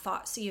tracking that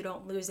thought so you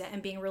don't lose it,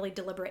 and being really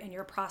deliberate in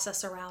your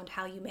process around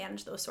how you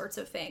manage those sorts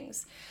of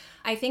things.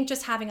 I think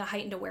just having a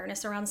heightened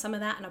awareness around some of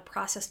that and a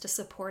process to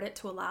support it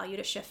to allow you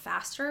to shift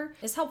faster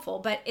is helpful.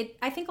 But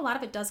I think a lot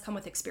of it does come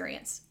with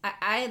experience.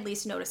 I at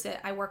least notice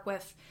it.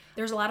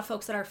 There's a lot of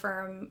folks at our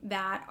firm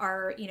that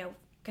are,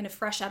 kind of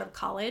fresh out of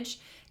college,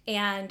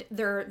 and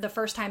they're the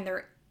first time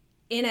they're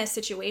in a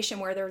situation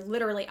where they're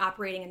literally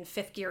operating in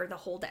fifth gear the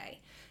whole day.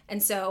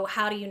 And so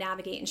how do you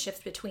navigate and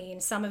shift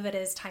between? Some of it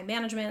is time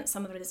management.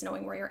 Some of it is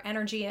knowing where your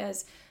energy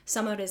is.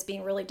 Some of it is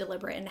being really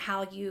deliberate in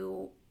how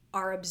you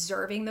are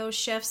observing those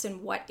shifts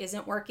and what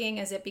isn't working.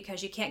 Is it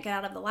because you can't get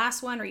out of the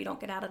last one, or you don't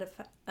get out of it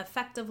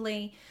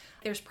effectively?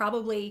 There's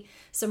probably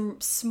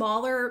some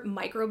smaller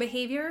micro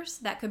behaviors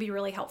that could be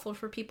really helpful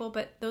for people,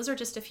 but those are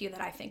just a few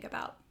that I think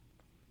about.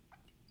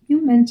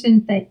 You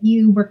mentioned that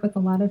you work with a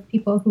lot of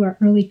people who are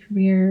early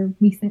career,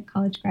 recent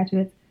college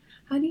graduates.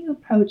 How do you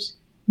approach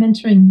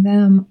mentoring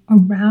them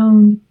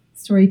around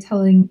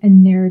storytelling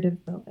and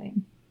narrative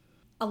building?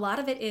 a lot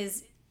of it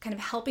is kind of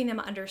helping them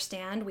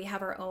understand. We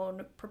have our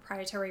own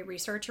proprietary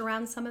research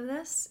around some of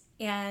this,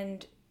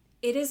 and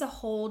it is a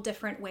whole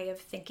different way of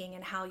thinking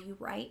and how you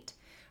write.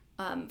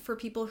 For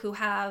people who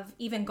have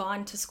even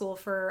gone to school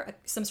for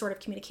some sort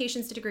of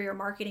communications degree or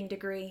marketing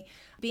degree,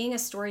 being a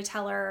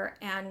storyteller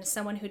and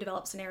someone who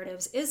develops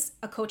narratives is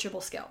a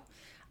coachable skill.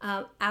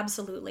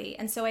 Absolutely.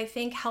 And so I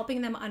think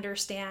helping them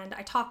understand,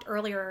 I talked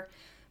earlier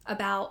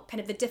about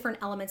kind of the different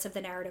elements of the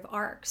narrative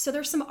arc. So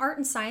there's some art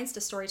and science to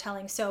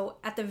storytelling. So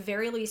at the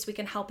very least, we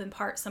can help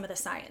impart some of the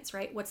science,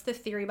 right? What's the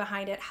theory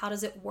behind it? How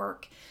does it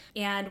work?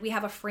 And we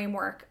have a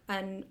framework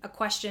and a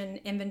question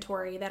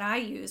inventory that I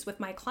use with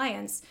my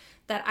clients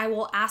that I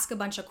will ask a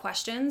bunch of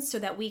questions so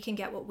that we can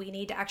get what we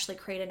need to actually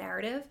create a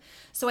narrative.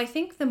 So I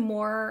think the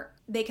more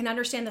they can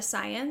understand the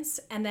science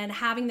and then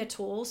having the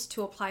tools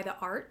to apply the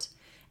art,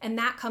 and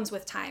that comes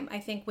with time. I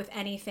think with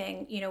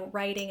anything,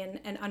 writing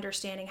and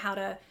understanding how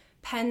to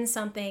pen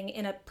something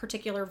in a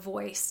particular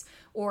voice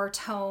or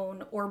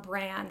tone or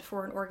brand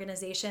for an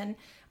organization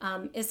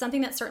is something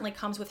that certainly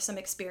comes with some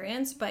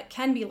experience, but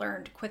can be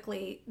learned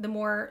quickly. The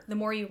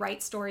more you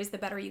write stories, the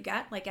better you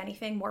get. Like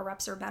anything, more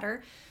reps are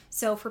better.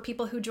 So for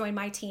people who join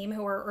my team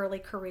who are early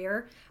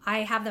career, I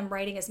have them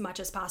writing as much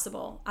as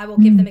possible. I will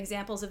give them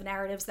examples of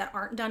narratives that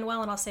aren't done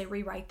well, and I'll say,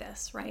 rewrite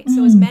this, right?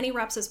 So as many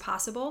reps as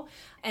possible.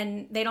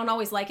 And they don't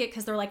always like it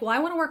because they're like, well, I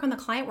want to work on the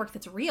client work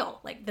that's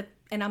real.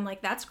 And I'm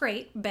like, that's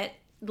great, but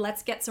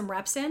let's get some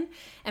reps in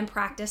and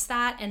practice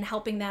that, and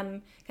helping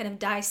them kind of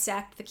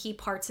dissect the key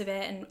parts of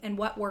it and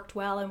what worked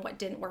well and what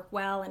didn't work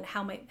well and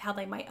how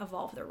they might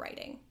evolve their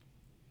writing.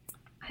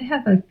 I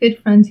have a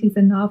good friend who's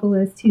a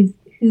novelist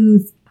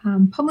whose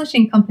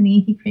publishing company,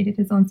 he created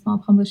his own small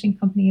publishing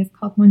company, is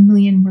called 1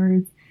 Million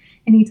Words.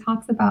 And he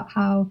talks about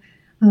how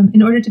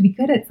in order to be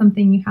good at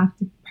something, you have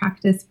to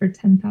practice for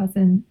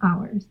 10,000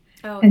 hours.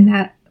 And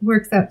that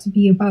works out to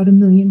be about 1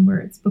 million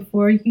words.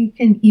 Before you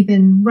can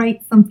even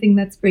write something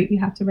that's great, you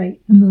have to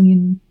write 1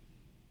 million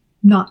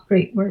not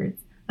great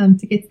words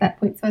to get to that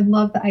point. So I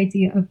love the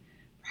idea of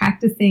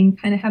practicing,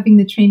 kind of having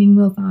the training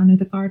wheels on or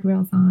the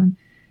guardrails on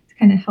to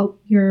kind of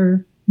help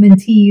your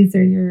mentees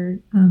or your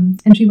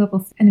entry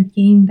level kind of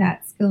gain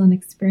that skill and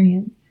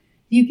experience.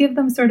 Do you give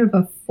them sort of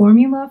a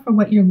formula for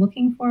what you're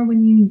looking for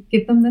when you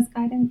give them this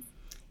guidance?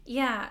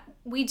 Yeah,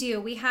 we do.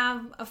 We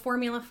have a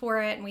formula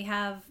for it, and we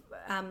have,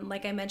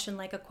 like I mentioned,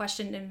 like a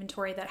question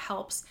inventory that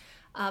helps.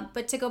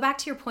 But to go back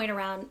to your point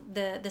around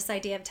this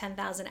idea of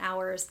 10,000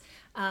 hours,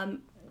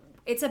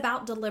 it's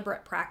about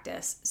deliberate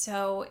practice.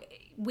 So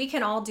we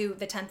can all do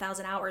the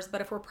 10,000 hours, but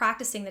if we're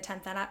practicing the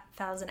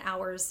 10,000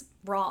 hours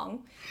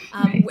wrong,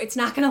 right, it's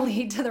not going to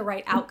lead to the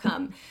right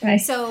outcome. Right.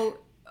 So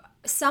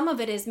some of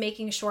it is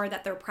making sure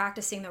that they're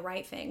practicing the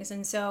right things.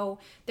 And so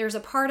there's a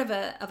part of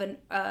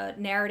a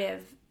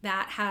narrative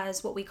that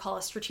has what we call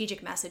a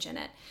strategic message in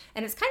it.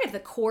 And it's kind of the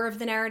core of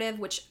the narrative,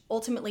 which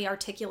ultimately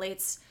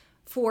articulates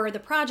for the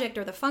project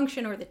or the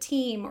function or the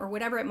team or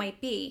whatever it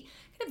might be,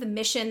 kind of the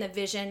mission, the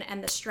vision,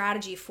 and the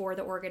strategy for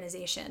the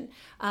organization.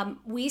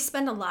 We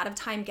spend a lot of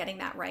time getting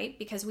that right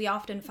because we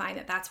often find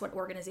that that's what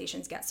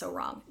organizations get so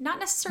wrong. Not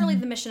necessarily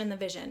the mission and the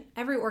vision.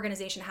 Every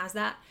organization has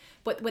that.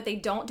 But what they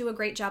don't do a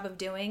great job of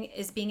doing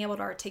is being able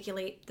to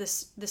articulate the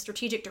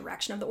strategic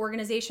direction of the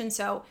organization.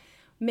 So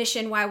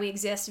mission, why we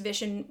exist,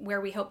 vision, where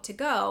we hope to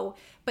go.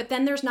 But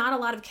then there's not a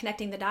lot of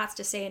connecting the dots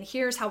to say, and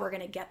here's how we're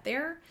going to get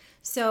there.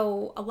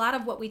 So a lot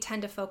of what we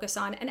tend to focus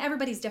on, and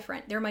everybody's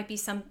different. There might be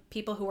some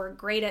people who are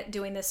great at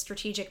doing this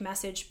strategic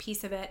message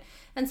piece of it,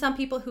 and some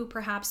people who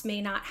perhaps may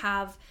not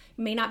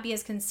be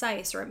as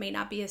concise, or it may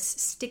not be as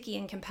sticky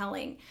and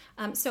compelling.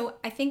 So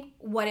I think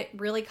what it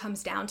really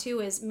comes down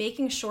to is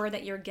making sure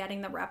that you're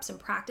getting the reps and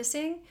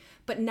practicing,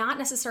 but not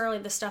necessarily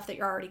the stuff that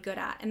you're already good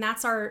at. And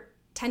that's our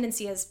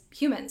tendency as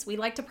humans. We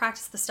like to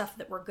practice the stuff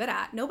that we're good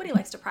at. Nobody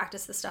likes to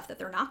practice the stuff that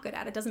they're not good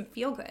at. It doesn't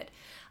feel good.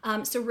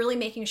 So really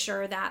making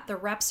sure that the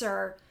reps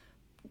are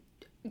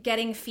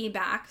getting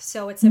feedback.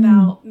 So it's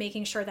about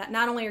making sure that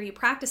not only are you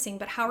practicing,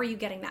 but how are you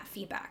getting that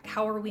feedback?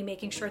 How are we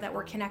making sure that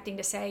we're connecting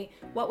to say,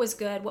 what was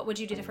good? What would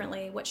you do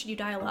differently? What should you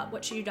dial up?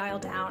 What should you dial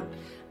down?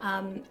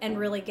 And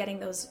really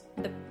getting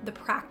the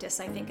practice,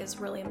 I think, is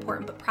really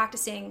important, but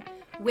practicing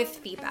with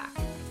feedback,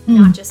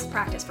 not just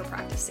practice for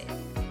practice sake.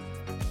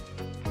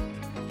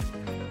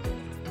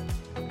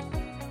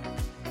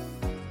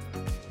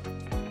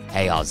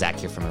 Hey all, Zach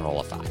here from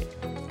Enrollify.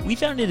 We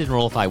founded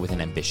Enrollify with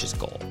an ambitious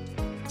goal: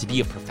 to be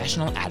a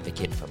professional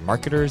advocate for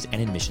marketers and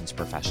admissions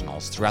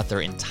professionals throughout their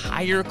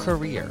entire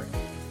career,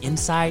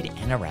 inside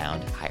and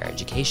around higher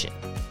education.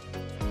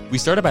 We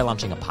started by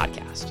launching a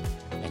podcast,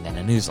 and then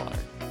a newsletter,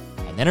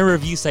 and then a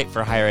review site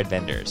for higher ed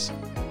vendors,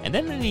 and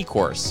then an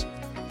e-course,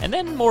 and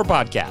then more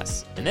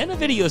podcasts, and then a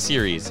video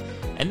series,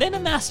 and then a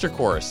master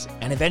course,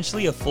 and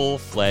eventually a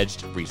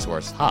full-fledged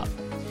resource hub.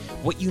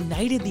 What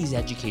united these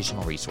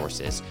educational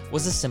resources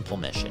was a simple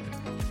mission: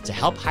 to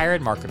help higher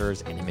ed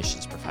marketers and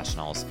admissions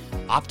professionals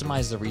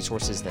optimize the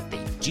resources that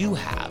they do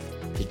have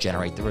to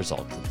generate the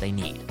results that they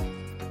need.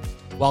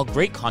 While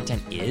great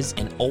content is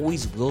and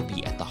always will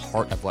be at the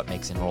heart of what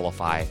makes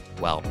Enrollify,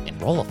 well,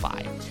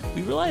 Enrollify,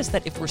 we realize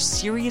that if we're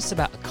serious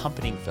about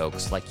accompanying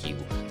folks like you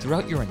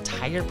throughout your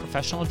entire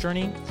professional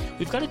journey,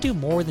 we've got to do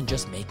more than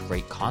just make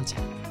great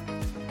content.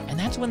 And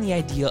that's when the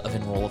idea of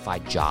Enrollify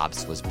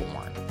Jobs was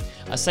born,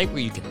 a site where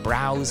you can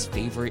browse,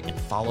 favorite, and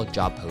follow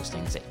job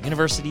postings at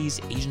universities,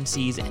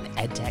 agencies, and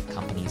edtech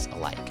companies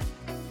alike.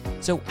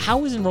 So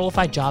how is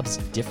Enrollify Jobs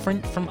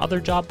different from other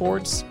job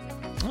boards?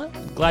 Well,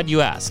 I'm glad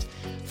you asked.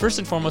 First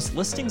and foremost,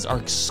 listings are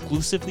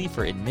exclusively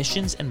for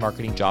admissions and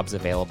marketing jobs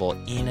available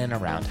in and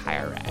around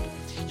higher ed.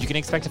 You can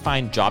expect to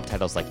find job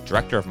titles like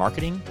Director of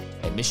Marketing,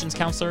 Admissions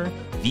Counselor,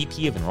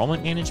 VP of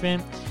Enrollment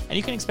Management, and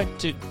you can expect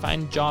to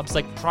find jobs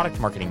like Product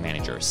Marketing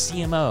Manager,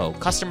 CMO,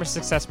 Customer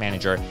Success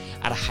Manager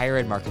at a higher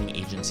ed marketing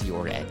agency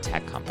or ed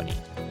tech company.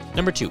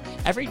 Number 2,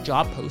 every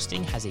job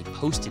posting has a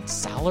posted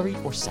salary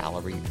or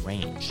salary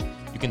range.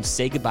 You can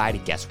say goodbye to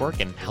guesswork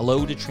and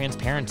hello to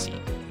transparency.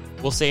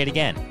 We'll say it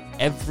again.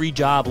 Every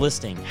job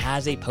listing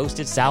has a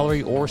posted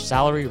salary or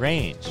salary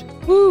range.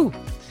 Woo!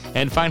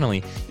 And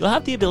finally, you'll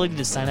have the ability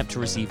to sign up to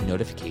receive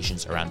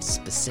notifications around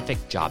specific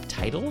job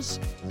titles,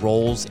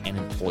 roles, and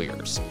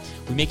employers.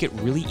 We make it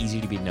really easy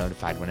to be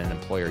notified when an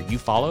employer you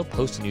follow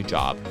posts a new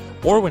job,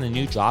 or when a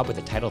new job with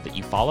a title that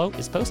you follow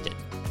is posted.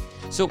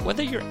 So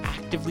whether you're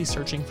actively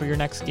searching for your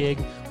next gig,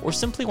 or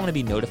simply want to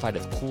be notified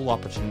of cool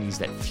opportunities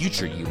that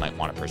future you might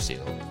want to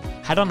pursue,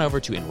 head on over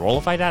to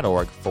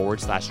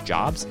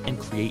enrollify.org/jobs and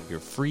create your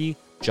free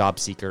job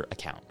seeker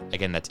account.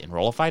 Again, that's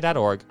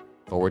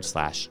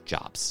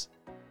enrollify.org/jobs.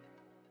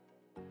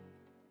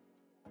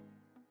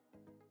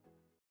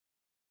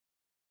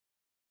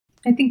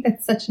 I think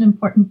that's such an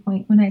important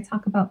point. When I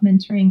talk about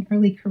mentoring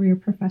early career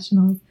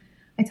professionals,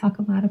 I talk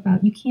a lot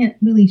about you can't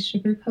really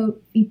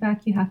sugarcoat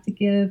feedback. You have to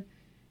give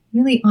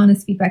really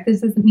honest feedback.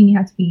 This doesn't mean you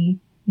have to be,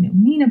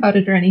 mean about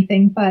it or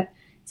anything, but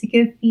to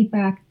give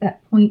feedback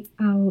that points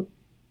out,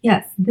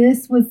 yes,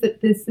 this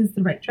is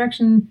the right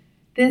direction.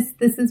 This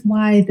is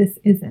why this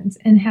isn't.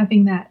 And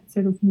having that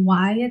sort of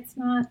why it's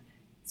not,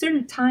 sort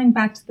of tying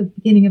back to the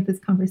beginning of this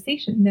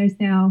conversation. There's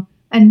now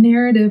a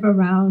narrative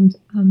around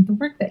the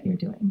work that you're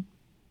doing.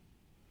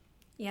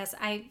 Yes,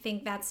 I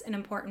think that's an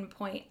important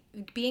point.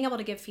 Being able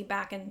to give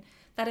feedback, and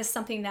that is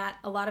something that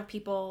a lot of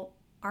people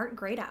aren't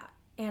great at,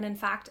 and in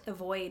fact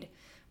avoid,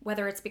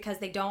 whether it's because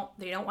they don't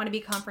want to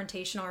be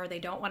confrontational or they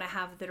don't want to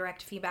have the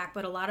direct feedback.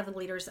 But a lot of the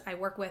leaders I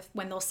work with,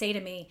 when they'll say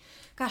to me,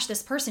 gosh,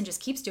 this person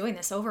just keeps doing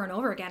this over and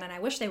over again and I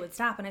wish they would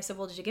stop. And I said,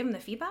 well, did you give them the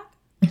feedback?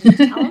 Did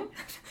you tell them?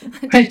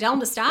 Did you tell them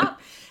to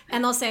stop?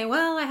 And they'll say,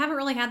 well, I haven't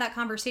really had that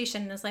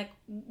conversation. And it's like,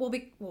 well,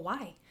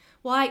 why?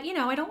 Well,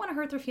 I don't want to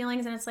hurt their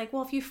feelings. And it's like,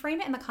 well, if you frame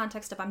it in the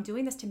context of I'm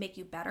doing this to make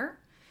you better,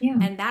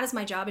 and that is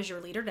my job as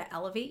your leader, to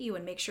elevate you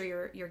and make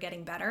sure you're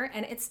getting better.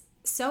 And it's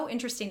so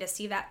interesting to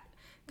see that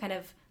kind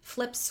of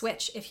flip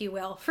switch, if you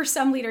will, for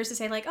some leaders to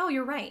say like, oh,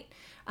 you're right.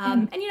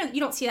 And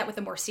you don't see that with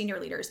the more senior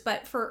leaders,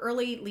 but for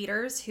early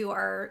leaders who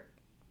are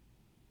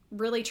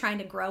really trying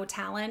to grow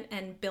talent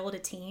and build a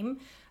team,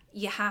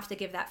 you have to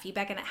give that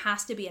feedback, and it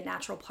has to be a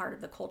natural part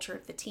of the culture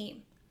of the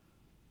team.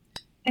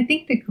 I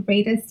think the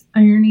greatest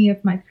irony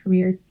of my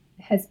career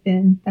has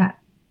been that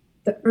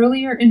the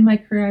earlier in my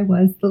career I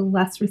was, the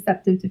less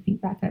receptive to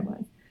feedback I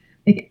was.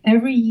 Like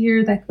every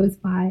year that goes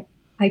by,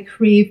 I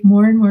crave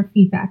more and more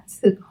feedback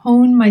to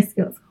hone my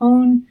skills,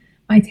 hone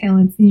my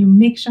talents, and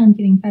make sure I'm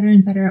getting better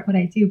and better at what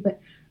I do. But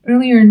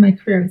earlier in my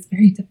career, I was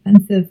very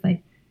defensive.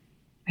 Like,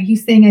 are you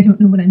saying I don't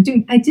know what I'm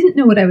doing? I didn't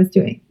know what I was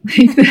doing.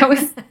 Like, that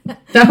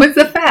was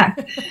a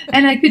fact.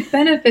 And I could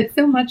benefit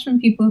so much from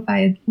people if I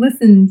had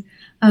listened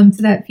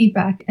to that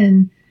feedback.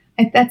 And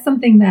that's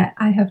something that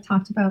I have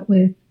talked about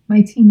with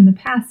my team in the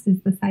past,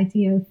 is this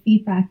idea of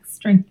feedback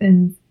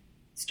strengthens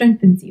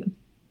you.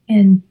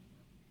 And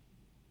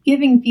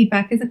giving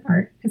feedback is an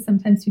art, because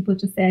sometimes people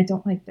just say, I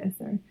don't like this,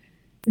 or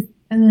just,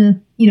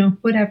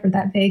 whatever,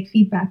 that vague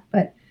feedback.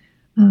 But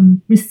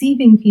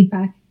receiving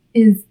feedback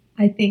is,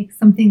 I think,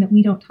 something that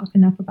we don't talk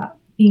enough about,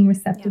 being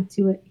receptive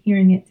to it,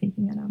 hearing it,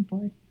 taking it on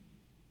board.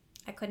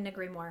 I couldn't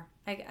agree more.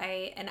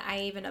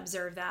 I even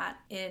observe that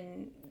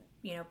in,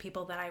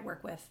 people that I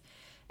work with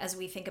as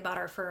we think about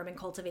our firm and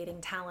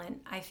cultivating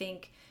talent. I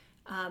think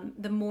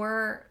the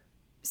more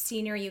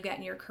senior you get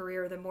in your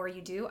career, the more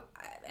you do,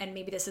 and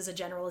maybe this is a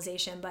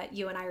generalization, but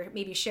you and I are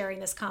maybe sharing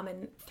this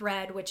common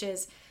thread, which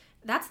is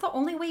that's the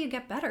only way you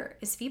get better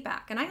is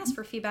feedback. And I ask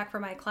for feedback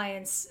from my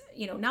clients,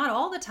 not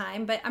all the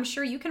time, but I'm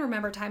sure you can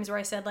remember times where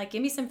I said, like,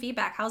 give me some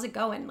feedback. How's it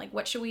going? Like,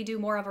 what should we do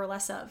more of or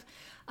less of?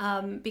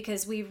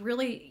 Because we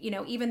really,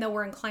 even though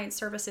we're in client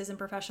services and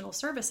professional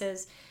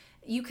services,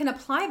 you can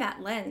apply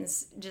that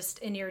lens just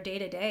in your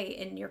day-to-day,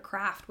 in your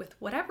craft with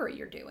whatever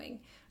you're doing.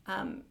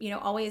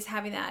 Always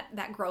having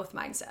that growth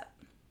mindset.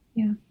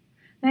 Yeah.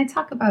 And I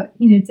talk about,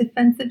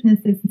 defensiveness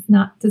does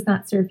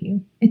not serve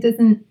you. It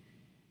doesn't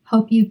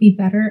help you be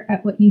better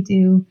at what you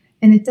do.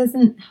 And it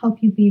doesn't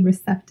help you be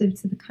receptive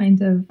to the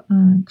kind of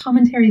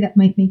commentary that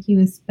might make you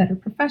a better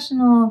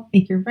professional,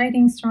 make your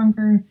writing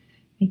stronger,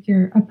 make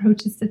your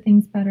approaches to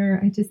things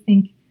better. I just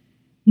think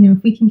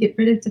if we can get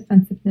rid of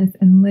defensiveness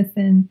and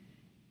listen,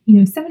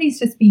 if somebody's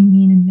just being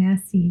mean and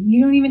nasty,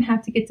 you don't even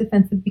have to get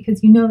defensive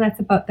because that's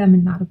about them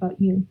and not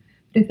about you.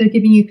 But if they're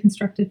giving you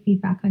constructive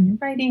feedback on your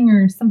writing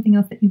or something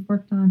else that you've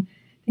worked on,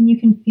 then you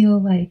can feel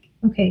like,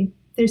 okay,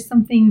 there's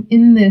something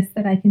in this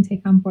that I can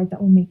take on board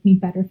that will make me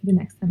better for the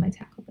next time I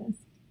tackle this.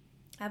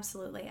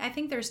 Absolutely. I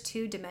think there's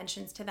two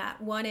dimensions to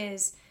that. One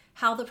is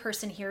how the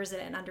person hears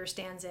it and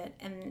understands it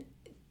and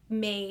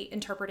may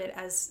interpret it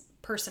as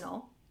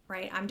personal,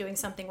 right? I'm doing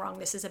something wrong.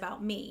 This is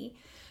about me.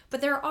 But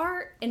there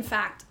are, in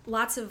fact,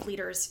 lots of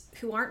leaders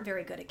who aren't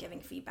very good at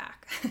giving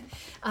feedback.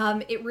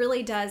 It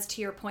really does,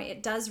 to your point,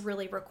 it does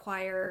really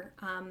require,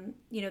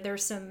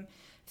 there's some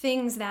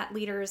things that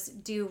leaders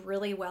do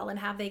really well and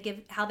how they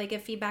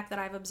give feedback that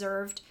I've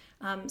observed.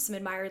 Some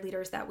admired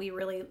leaders that we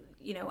really,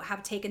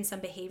 have taken some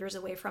behaviors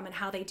away from, and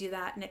how they do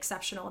that in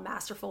exceptional and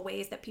masterful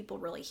ways that people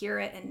really hear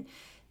it and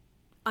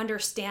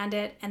understand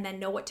it and then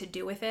know what to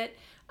do with it.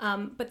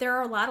 But there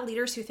are a lot of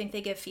leaders who think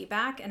they give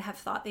feedback and have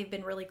thought they've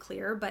been really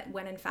clear, but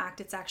when in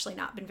fact it's actually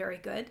not been very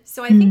good.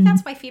 So I think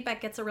that's why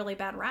feedback gets a really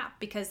bad rap,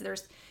 because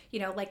there's,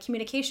 like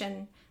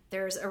communication,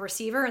 there's a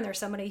receiver and there's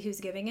somebody who's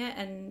giving it,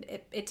 and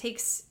it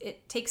takes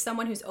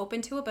someone who's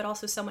open to it, but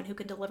also someone who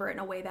can deliver it in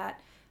a way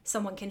that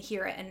someone can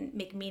hear it and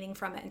make meaning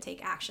from it and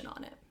take action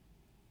on it.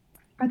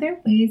 Are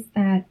there ways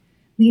that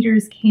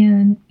leaders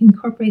can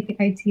incorporate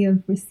the idea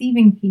of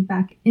receiving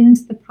feedback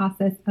into the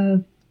process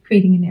of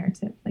creating a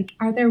narrative? Like,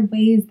 are there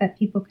ways that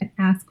people can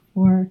ask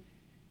for,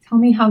 tell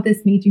me how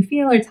this made you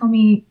feel, or tell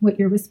me what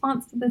your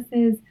response to this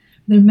is?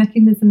 Are there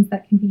mechanisms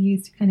that can be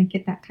used to kind of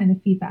get that kind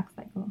of feedback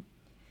cycle?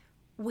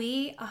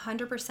 We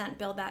 100%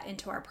 build that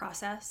into our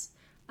process.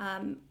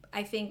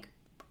 I think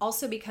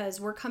also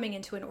because we're coming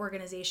into an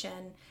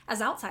organization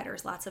as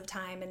outsiders lots of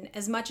time, and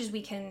as much as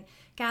we can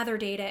gather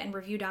data and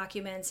review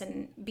documents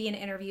and be in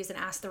interviews and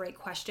ask the right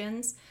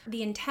questions,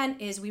 the intent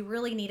is we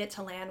really need it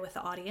to land with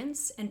the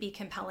audience and be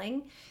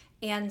compelling.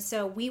 And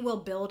so we will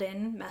build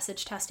in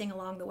message testing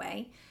along the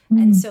way.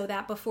 And so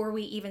that before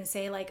we even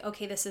say like,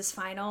 okay, this is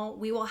final,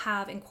 we will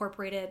have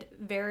incorporated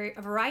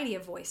a variety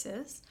of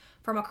voices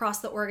from across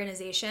the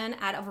organization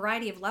at a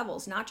variety of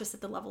levels, not just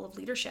at the level of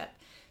leadership,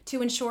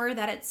 to ensure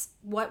that it's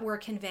what we're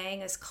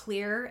conveying is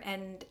clear.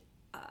 And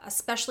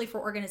especially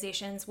for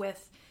organizations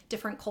with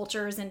different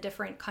cultures and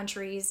different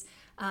countries,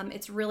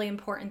 it's really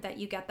important that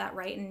you get that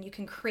right and you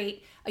can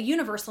create a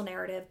universal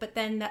narrative, but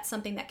then that's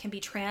something that can be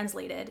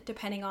translated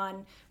depending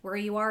on where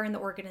you are in the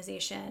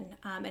organization,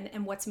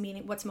 and what's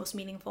most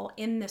meaningful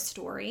in the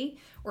story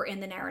or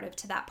in the narrative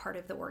to that part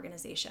of the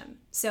organization.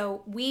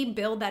 So we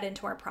build that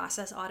into our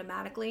process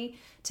automatically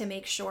to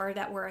make sure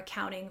that we're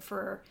accounting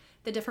for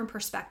the different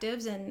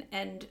perspectives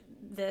and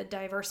the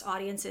diverse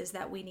audiences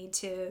that we need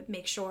to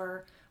make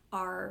sure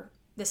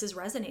this is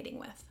resonating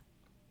with.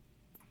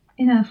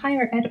 In a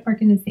higher ed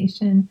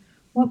organization,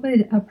 what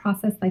would a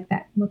process like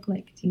that look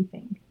like, do you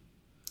think?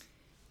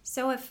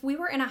 So if we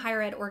were in a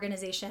higher ed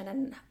organization,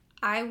 and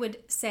I would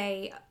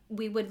say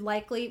we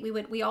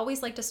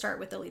always like to start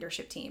with the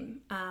leadership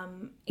team.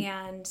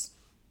 And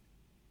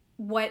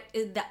what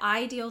the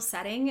ideal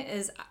setting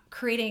is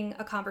creating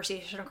a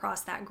conversation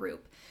across that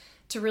group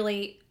to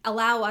really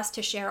allow us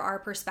to share our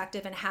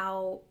perspective and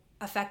how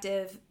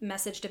effective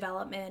message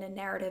development and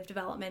narrative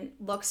development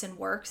looks and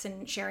works,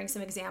 and sharing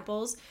some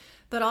examples,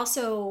 but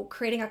also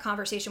creating a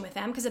conversation with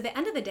them, because at the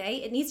end of the day,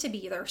 it needs to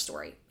be their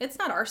story. It's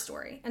not our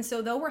story. And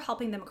so though we're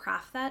helping them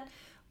craft that,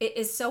 it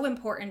is so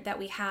important that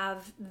we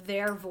have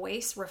their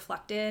voice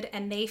reflected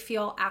and they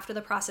feel after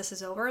the process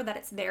is over that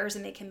it's theirs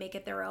and they can make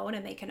it their own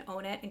and they can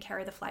own it and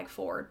carry the flag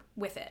forward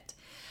with it.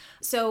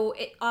 So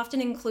it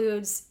often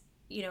includes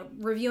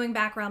reviewing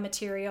background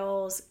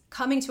materials,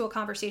 coming to a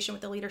conversation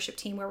with the leadership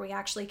team where we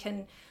actually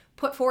can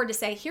put forward to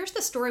say, here's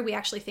the story we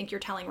actually think you're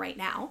telling right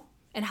now,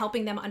 and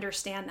helping them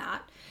understand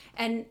that.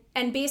 And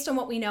based on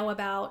what we know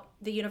about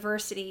the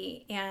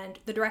university and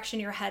the direction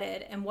you're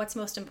headed and what's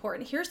most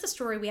important, here's the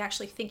story we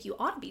actually think you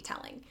ought to be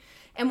telling.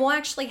 And we'll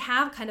actually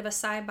have kind of a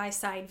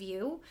side-by-side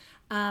view.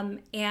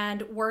 And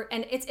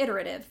it's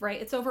iterative,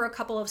 right? It's over a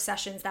couple of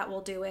sessions that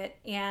we'll do it,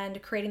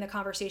 and creating the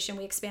conversation,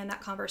 we expand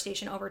that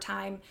conversation over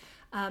time,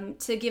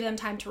 to give them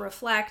time to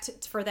reflect,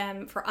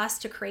 for us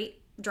to create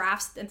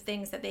drafts and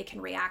things that they can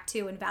react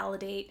to and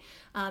validate,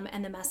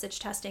 and the message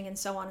testing and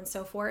so on and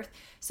so forth.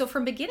 So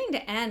from beginning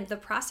to end, the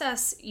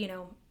process,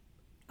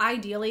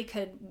 ideally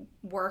could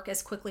work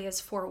as quickly as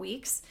 4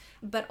 weeks,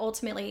 but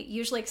ultimately it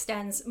usually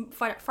extends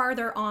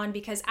farther on,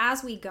 because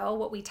as we go,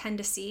 what we tend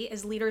to see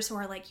is leaders who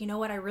are like, you know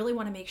what, I really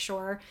want to make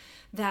sure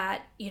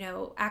that,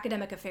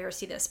 academic affairs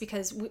see this,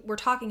 because we're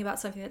talking about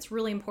something that's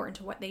really important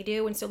to what they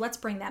do. And so let's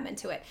bring them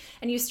into it.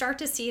 And you start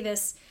to see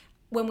this.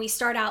 When we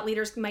start out,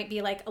 leaders might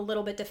be like a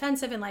little bit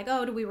defensive and like,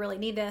 oh, do we really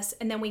need this?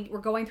 And then we're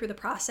going through the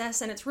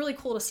process, and it's really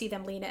cool to see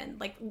them lean in,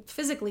 like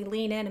physically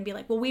lean in and be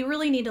like, well, we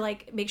really need to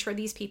like make sure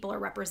these people are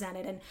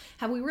represented, and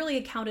have we really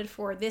accounted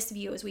for this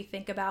view as we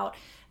think about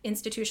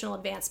institutional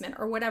advancement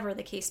or whatever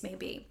the case may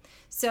be.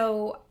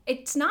 So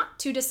it's not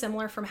too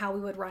dissimilar from how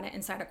we would run it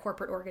inside a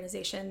corporate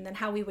organization than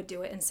how we would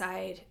do it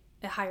inside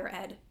a higher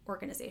ed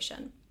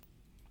organization.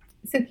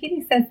 So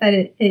Katie says that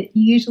it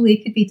usually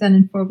could be done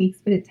in 4 weeks,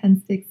 but it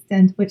tends to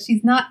extend. What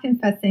she's not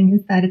confessing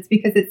is that it's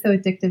because it's so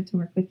addictive to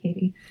work with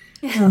Katie.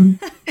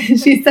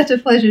 She's such a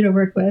pleasure to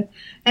work with.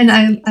 And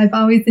I've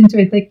always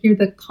enjoyed, like, you're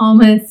the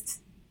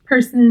calmest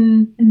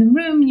person in the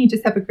room, and you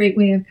just have a great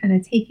way of kind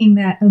of taking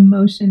that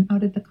emotion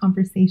out of the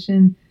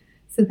conversation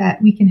so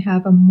that we can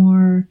have a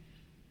more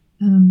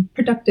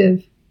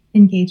productive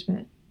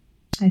engagement,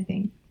 I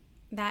think.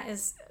 That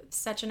is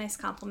such a nice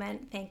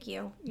compliment. Thank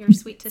you. You're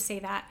sweet to say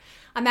that.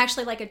 I'm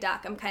actually like a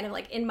duck. I'm kind of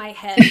like in my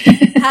head,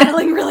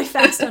 paddling really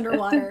fast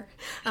underwater,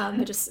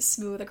 but just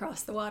smooth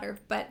across the water.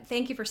 But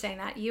thank you for saying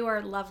that. You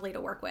are lovely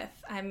to work with.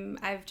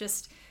 I've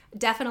just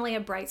definitely a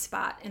bright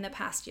spot in the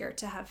past year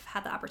to have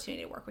had the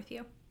opportunity to work with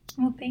you.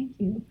 Well, thank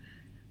you.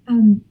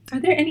 Are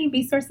there any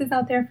resources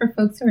out there for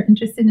folks who are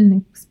interested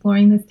in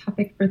exploring this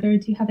topic further?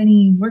 Do you have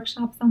any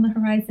workshops on the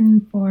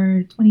horizon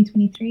for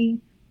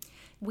 2023?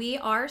 We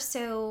are.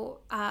 So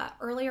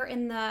earlier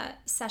in the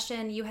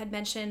session, you had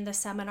mentioned the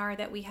seminar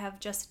that we have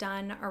just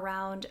done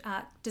around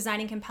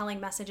designing compelling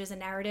messages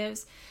and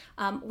narratives.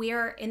 We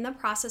are in the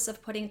process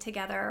of putting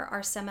together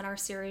our seminar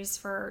series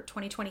for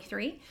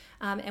 2023,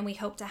 and we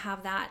hope to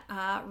have that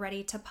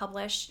ready to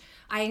publish.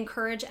 I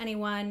encourage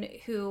anyone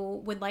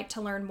who would like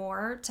to learn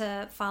more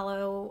to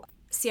follow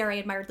CRA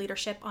Admired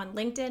Leadership on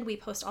LinkedIn. We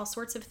post all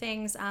sorts of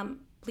things.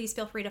 Please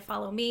feel free to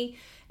follow me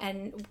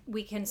and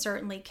we can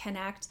certainly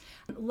connect.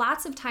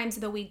 Lots of times,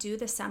 though, we do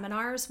the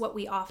seminars, what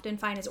we often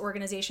find is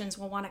organizations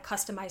will want to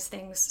customize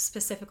things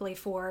specifically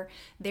for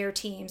their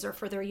teams or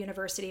for their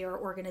university or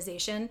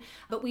organization.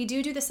 But we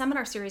do the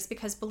seminar series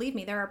because, believe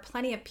me, there are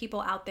plenty of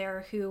people out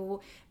there who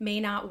may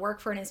not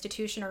work for an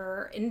institution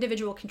or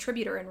individual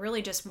contributor and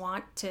really just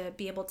want to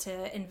be able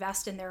to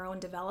invest in their own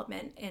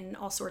development in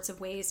all sorts of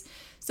ways.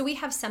 So we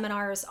have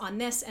seminars on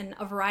this and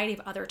a variety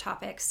of other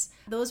topics.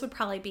 Those would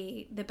probably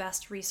be the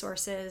best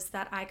resources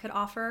that I could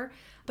offer,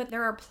 but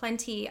there are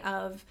plenty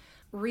of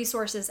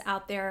resources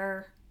out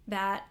there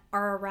that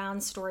are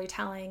around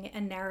storytelling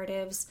and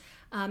narratives,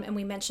 and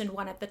we mentioned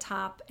one at the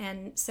top,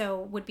 and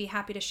so would be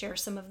happy to share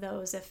some of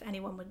those if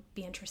anyone would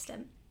be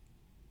interested.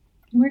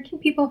 Where can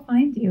people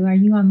find you? Are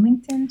you on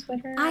LinkedIn,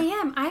 Twitter? I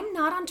am. I'm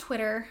not on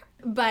Twitter,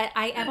 but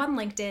I am on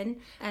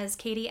LinkedIn as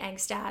Katie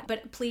Engstad.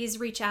 But please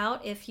reach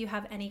out if you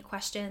have any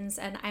questions.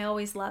 And I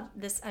always love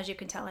this. As you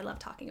can tell, I love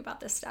talking about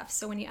this stuff.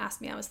 So when you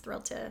asked me, I was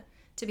thrilled to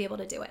be able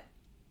to do it.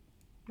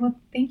 Well,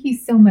 thank you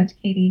so much,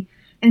 Katie.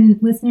 And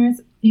listeners,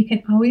 you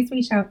can always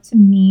reach out to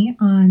me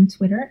on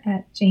Twitter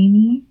at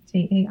Jaime,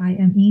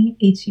 JAIME,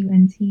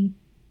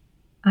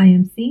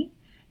 HUNTIMC.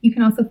 You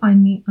can also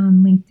find me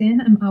on LinkedIn.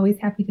 I'm always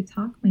happy to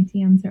talk. My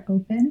DMs are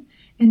open.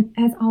 And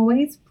as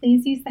always,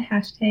 please use the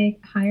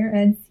hashtag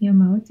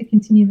HigherEdCMO to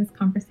continue this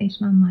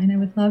conversation online. I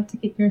would love to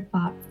get your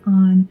thoughts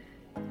on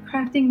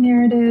crafting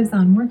narratives,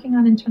 on working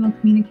on internal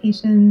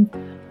communications,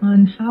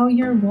 on how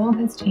your role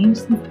has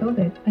changed since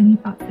COVID, any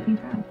thoughts that you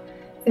have.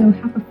 So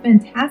have a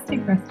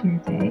fantastic rest of your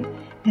day,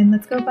 and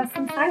let's go bust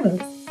some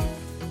silos.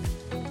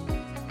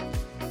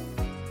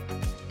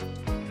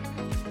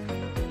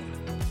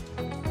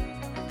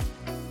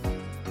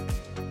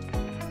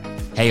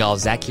 Hey y'all,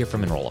 Zach here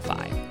from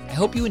Enrollify. I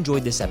hope you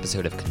enjoyed this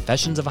episode of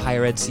Confessions of a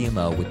Higher Ed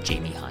CMO with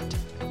Jaime Hunt.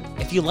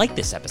 If you like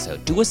this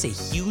episode, do us a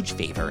huge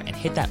favor and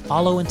hit that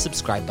follow and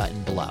subscribe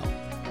button below.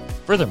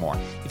 Furthermore,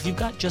 if you've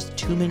got just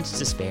 2 minutes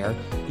to spare,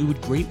 we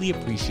would greatly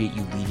appreciate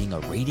you leaving a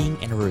rating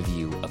and a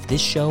review of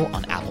this show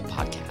on Apple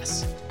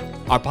Podcasts.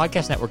 Our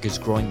podcast network is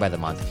growing by the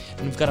month,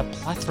 and we've got a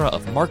plethora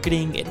of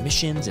marketing,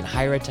 admissions, and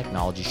higher ed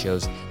technology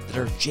shows that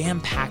are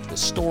jam-packed with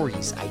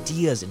stories,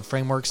 ideas, and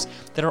frameworks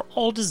that are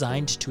all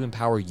designed to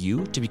empower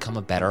you to become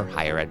a better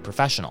higher ed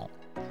professional.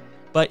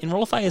 But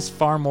Enrollify is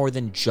far more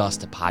than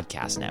just a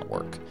podcast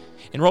network.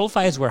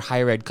 Enrollify is where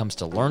higher ed comes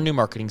to learn new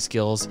marketing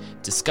skills,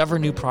 discover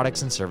new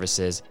products and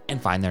services,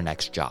 and find their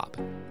next job.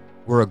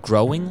 We're a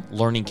growing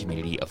learning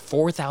community of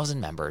 4,000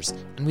 members,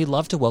 and we'd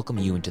love to welcome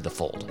you into the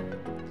fold.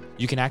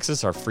 You can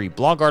access our free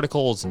blog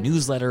articles,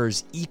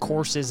 newsletters,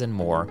 e-courses, and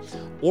more,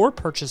 or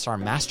purchase our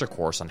master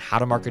course on how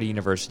to market a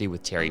university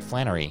with Terry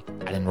Flannery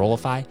at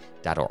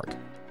Enrollify.org.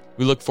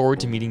 We look forward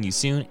to meeting you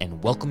soon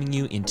and welcoming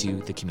you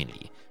into the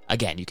community.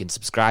 Again, you can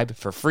subscribe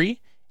for free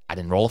at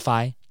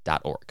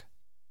Enrollify.org.